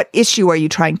 What issue are you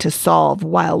trying to solve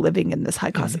while living in this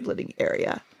high cost of living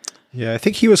area? Yeah, I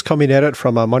think he was coming at it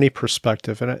from a money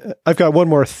perspective. And I've got one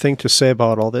more thing to say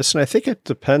about all this. And I think it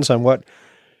depends on what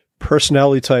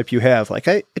personality type you have. Like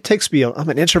it takes me, I'm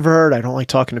an introvert. I don't like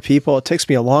talking to people. It takes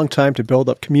me a long time to build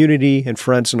up community and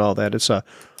friends and all that. It's a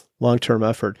long-term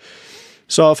effort.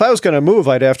 So if I was going to move,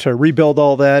 I'd have to rebuild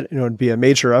all that. It'd be a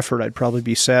major effort. I'd probably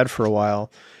be sad for a while.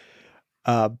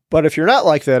 But if you're not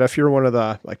like that, if you're one of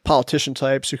the like politician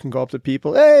types who can go up to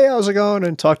people, hey, how's it going?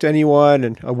 And talk to anyone.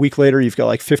 And a week later, you've got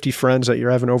like 50 friends that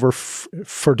you're having over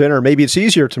for dinner. Maybe it's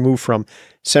easier to move from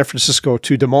San Francisco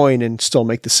to Des Moines and still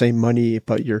make the same money,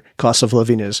 but your cost of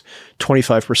living is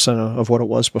 25% of what it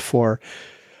was before.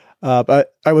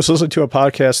 But I was listening to a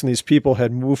podcast and these people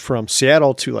had moved from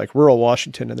Seattle to like rural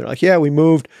Washington. And they're like, yeah, we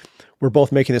moved. We're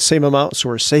both making the same amount. So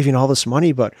we're saving all this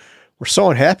money, but we're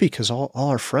so unhappy because all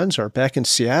our friends are back in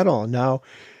Seattle. And now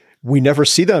we never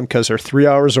see them because they're 3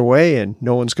 hours away and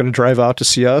no one's going to drive out to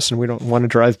see us. And we don't want to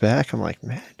drive back. I'm like,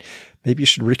 man, maybe you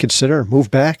should reconsider, move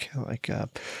back. Like,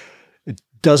 it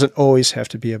doesn't always have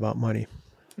to be about money.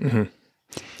 Mm-hmm.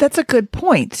 That's a good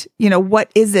point.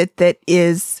 What is it that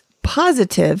is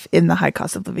positive in the high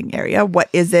cost of living area? What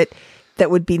is it that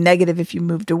would be negative if you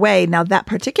moved away? Now, that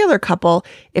particular couple,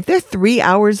 if they're 3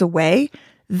 hours away,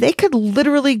 they could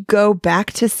literally go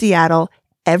back to Seattle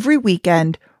every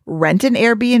weekend, rent an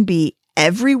Airbnb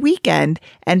every weekend,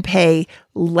 and pay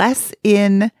less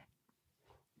in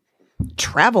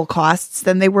travel costs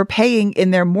than they were paying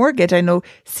in their mortgage. I know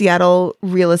Seattle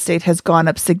real estate has gone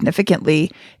up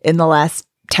significantly in the last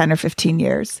 10 or 15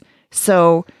 years.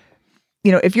 So,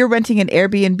 if you're renting an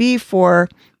Airbnb for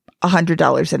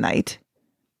 $100 a night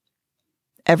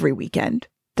every weekend,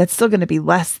 that's still going to be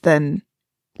less than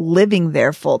living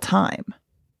there full time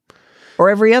or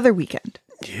every other weekend.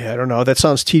 Yeah, I don't know. That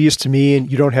sounds tedious to me. And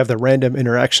you don't have the random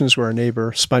interactions where a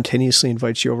neighbor spontaneously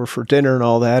invites you over for dinner and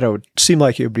all that. It would seem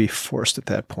like it would be forced at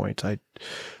that point.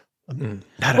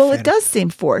 Well, it does seem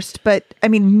forced, but I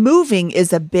mean, moving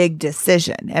is a big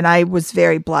decision. And I was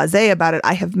very blasé about it.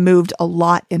 I have moved a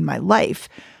lot in my life.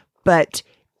 But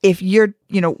if you're,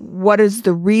 what is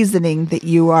the reasoning that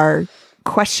you are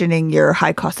questioning your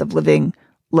high cost of living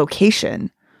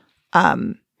location?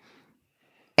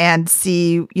 And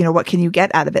see, what can you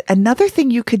get out of it? Another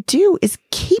thing you could do is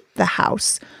keep the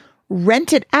house,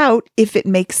 rent it out if it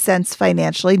makes sense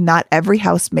financially. Not every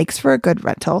house makes for a good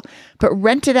rental, but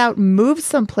rent it out, move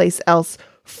someplace else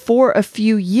for a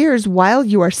few years while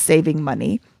you are saving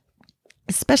money,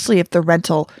 especially if the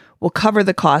rental will cover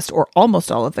the cost or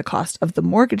almost all of the cost of the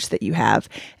mortgage that you have.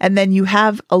 And then you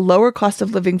have a lower cost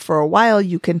of living for a while.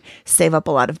 You can save up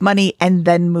a lot of money and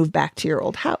then move back to your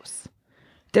old house.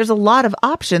 There's a lot of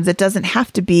options. It doesn't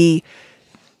have to be,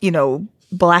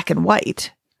 black and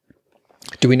white.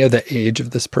 Do we know the age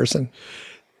of this person?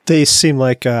 They seem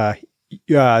like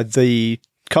the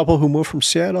couple who moved from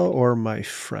Seattle or my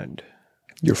friend.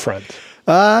 Your friend.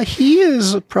 He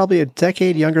is probably a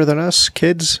decade younger than us,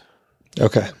 kids.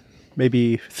 Okay.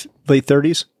 Maybe late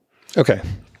 30s. Okay.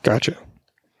 Gotcha.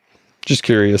 Just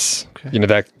curious. Okay.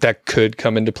 That could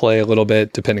come into play a little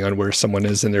bit depending on where someone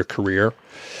is in their career.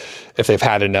 If they've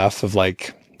had enough of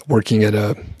like working at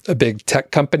a big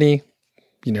tech company,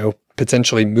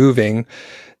 potentially moving,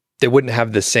 they wouldn't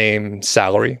have the same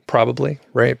salary probably,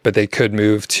 right? But they could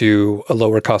move to a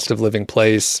lower cost of living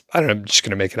place. I don't know, I'm just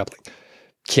going to make it up, like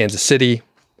Kansas City,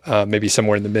 maybe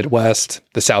somewhere in the Midwest,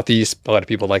 the Southeast. A lot of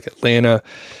people like Atlanta.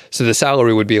 So the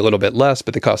salary would be a little bit less,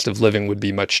 but the cost of living would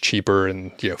be much cheaper,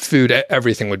 and food,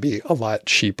 everything would be a lot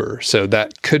cheaper. So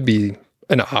that could be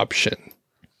an option.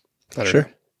 I don't know.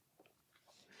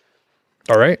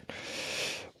 All right.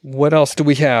 What else do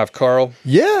we have, Carl?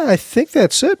 Yeah, I think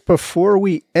that's it. Before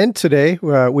we end today,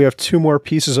 we have two more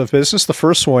pieces of business. The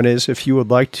first one is if you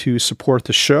would like to support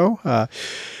the show,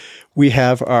 we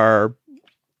have our,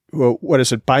 what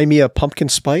is it? Buy me a pumpkin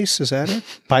spice. Is that it?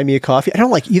 Buy me a coffee. I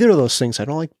don't like either of those things. I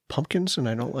don't like pumpkins and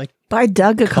I don't like Buy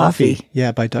Doug a coffee.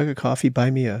 Yeah, buy Doug a coffee. Buy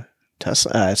me a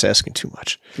Tesla. It's asking too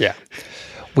much. Yeah.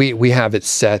 We have it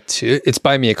set to, it's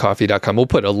buymeacoffee.com. We'll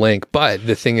put a link, but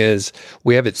the thing is,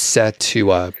 we have it set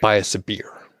to buy us a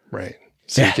beer, right?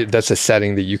 So that's a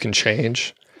setting that you can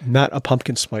change. Not a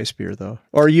pumpkin spice beer, though.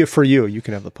 Or for you, you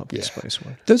can have the pumpkin spice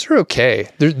one. Those are okay.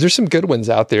 There's some good ones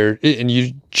out there, and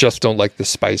you just don't like the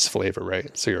spice flavor,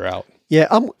 right? So you're out. Yeah,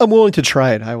 I'm willing to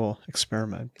try it. I will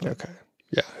experiment. Okay.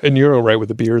 Yeah, and you're all right with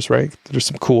the beers, right? There's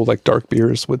some cool, like, dark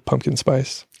beers with pumpkin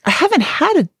spice. I haven't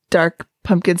had a dark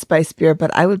pumpkin spice beer,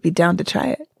 but I would be down to try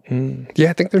it. Yeah,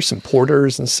 I think there's some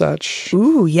porters and such.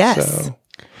 Ooh, yes. So,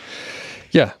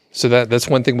 yeah. So that's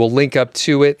one thing. We'll link up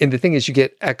to it. And the thing is, you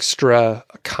get extra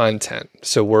content.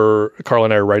 So Carl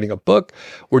and I are writing a book.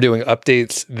 We're doing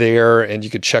updates there, and you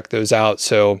could check those out.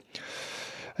 So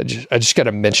I just got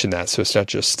to mention that. So it's not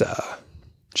just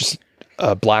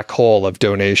a black hole of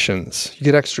donations. You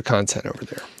get extra content over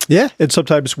there. Yeah. And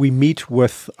sometimes we meet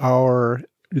with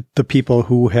the people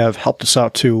who have helped us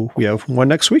out too. We have one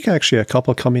next week, actually, a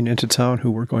couple coming into town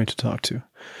who we're going to talk to.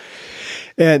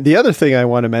 And the other thing I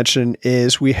want to mention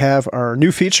is we have our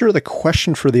new feature, the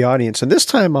question for the audience. And this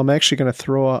time I'm actually going to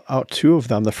throw out two of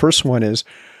them. The first one is,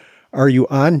 are you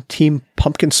on Team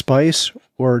Pumpkin Spice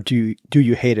or do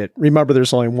you hate it? Remember,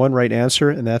 there's only one right answer,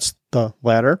 and that's the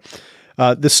latter.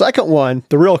 The second one,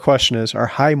 the real question is, are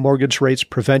high mortgage rates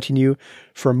preventing you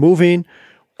from moving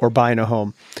or buying a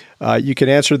home? You can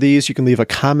answer these. You can leave a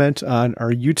comment on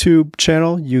our YouTube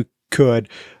channel. You could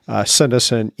send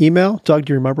us an email. Doug,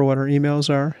 do you remember what our emails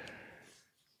are?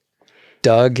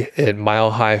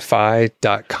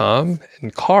 Doug@milehighfi.com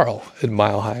and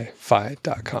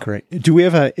Carl@milehighfi.com. Great. Do we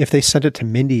have if they send it to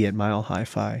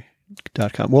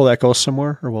Mindy@milehighfi.com, will that go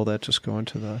somewhere or will that just go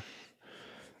into the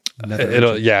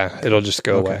It'll just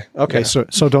go away. Okay. Yeah.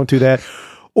 So don't do that.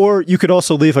 Or you could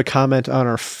also leave a comment on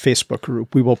our Facebook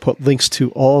group. We will put links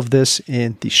to all of this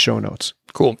in the show notes.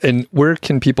 Cool. And where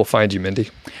can people find you, Mindy?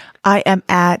 I am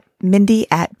at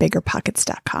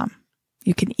Mindy@biggerpockets.com.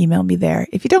 You can email me there.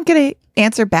 If you don't get an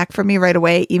answer back from me right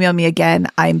away, email me again.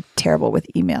 I'm terrible with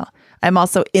email. I'm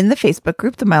also in the Facebook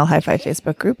group, the Mile High Fi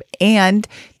Facebook group, and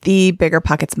the Bigger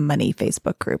Pockets Money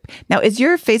Facebook group. Now, is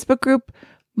your Facebook group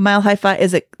Mile High Fi?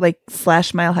 Is it like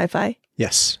 /Mile High Fi?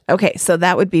 Yes. Okay, so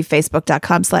that would be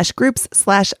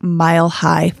facebook.com/groups/Mile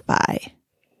High Fi.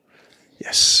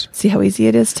 Yes. See how easy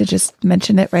it is to just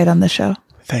mention it right on the show?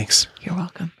 Thanks. You're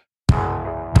welcome.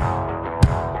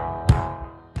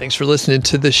 Thanks for listening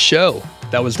to the show.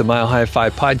 That was the Mile High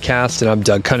Fi podcast, and I'm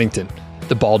Doug Cunnington,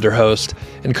 the balder host,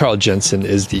 and Carl Jensen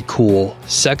is the cool,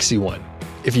 sexy one.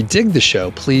 If you dig the show,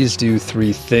 please do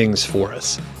 3 things for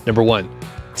us. Number 1,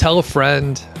 tell a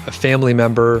friend, a family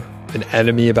member, an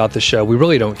enemy about the show. We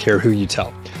really don't care who you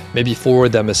tell. Maybe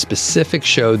forward them a specific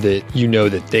show that you know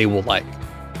that they will like.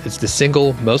 It's the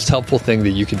single most helpful thing that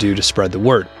you can do to spread the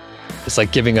word. It's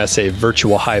like giving us a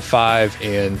virtual high five,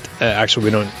 and actually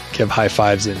we don't give high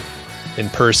fives in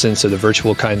person, so the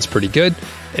virtual kind's pretty good.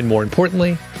 And more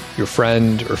importantly, your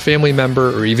friend or family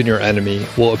member or even your enemy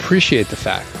will appreciate the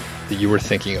fact that you were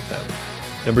thinking of them.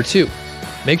 Number 2,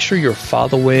 make sure you're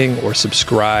following or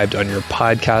subscribed on your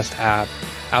podcast app,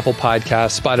 Apple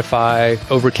Podcasts, Spotify,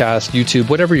 Overcast, YouTube,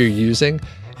 whatever you're using,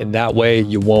 and that way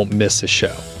you won't miss a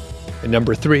show. And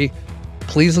number 3,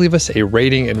 please leave us a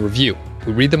rating and review.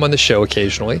 We read them on the show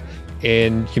occasionally,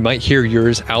 and you might hear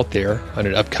yours out there on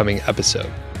an upcoming episode.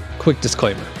 Quick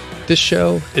disclaimer, this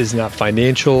show is not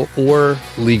financial or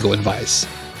legal advice.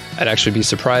 I'd actually be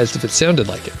surprised if it sounded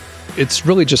like it. It's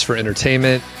really just for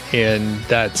entertainment, and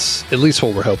that's at least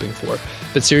what we're hoping for.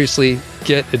 But seriously,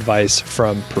 get advice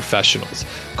from professionals.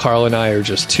 Carl and I are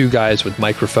just 2 guys with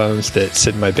microphones that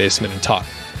sit in my basement and talk.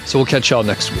 So we'll catch y'all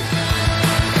next week.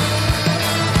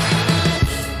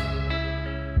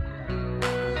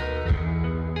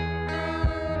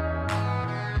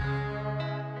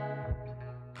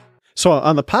 So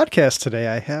on the podcast today,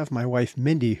 I have my wife,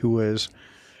 Mindy, who is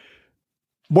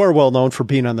more well-known for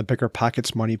being on the Bigger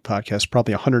Pockets Money podcast,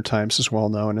 probably 100 times as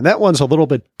well-known. And that one's a little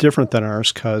bit different than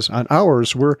ours because on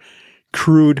ours, we're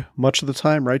crude much of the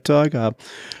time, right, Doug?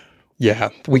 Yeah,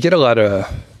 we get a lot of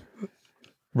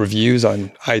reviews on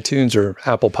iTunes or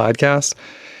Apple Podcasts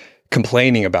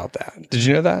complaining about that. Did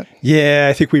you know that? Yeah,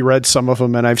 I think we read some of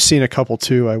them, and I've seen a couple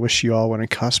too. I wish you all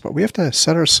wouldn't cuss, but we have to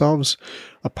set ourselves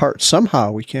apart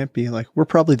somehow. We can't be like, we're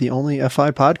probably the only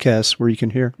FI podcast where you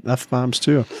can hear F-bombs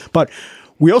too. But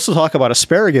we also talk about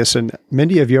asparagus. And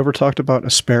Mindy, have you ever talked about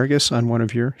asparagus on one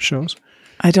of your shows?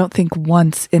 I don't think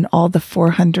once in all the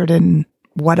 400 and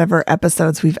whatever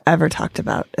episodes we've ever talked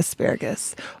about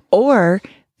asparagus or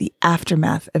the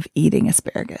aftermath of eating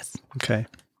asparagus. Okay.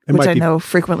 Which I know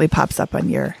frequently pops up on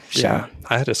your show. Yeah,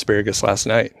 I had asparagus last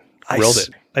night. Grilled it.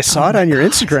 I saw it on your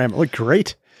Instagram. It looked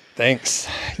great. Thanks.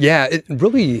 Yeah, it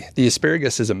really, the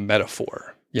asparagus is a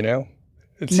metaphor, you know?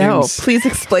 Please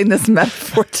explain this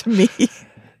metaphor to me.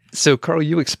 So, Carl,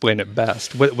 you explain it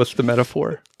best. What's the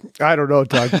metaphor? I don't know,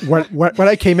 Doug. When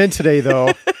I came in today,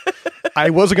 though, I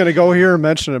wasn't going to go here and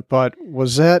mention it, but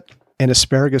was that an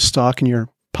asparagus stalk in your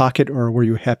pocket, or were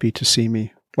you happy to see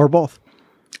me? Or both?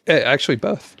 Actually,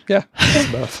 both. Yeah,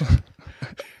 both.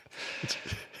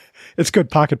 It's good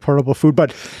pocket portable food.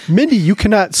 But Mindy, you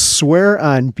cannot swear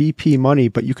on BP Money,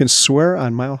 but you can swear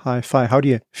on Mile High Fi. How do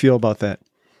you feel about that?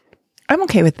 I'm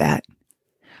okay with that.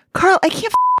 Carl, I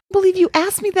can't believe you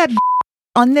asked me that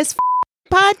on this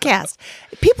podcast.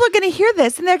 People are going to hear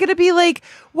this and they're going to be like,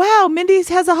 wow, Mindy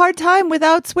has a hard time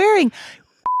without swearing.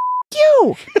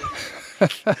 You.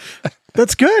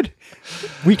 That's good.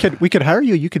 We could hire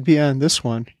you. You could be on this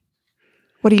one.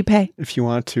 What do you pay? If you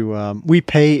want to, we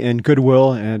pay in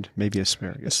goodwill and maybe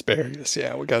asparagus. Asparagus,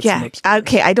 yeah. We got some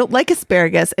Okay, I don't like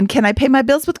asparagus. And can I pay my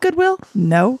bills with goodwill?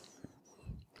 No.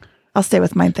 I'll stay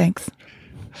with mine, thanks.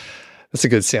 That's a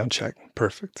good sound check.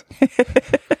 Perfect.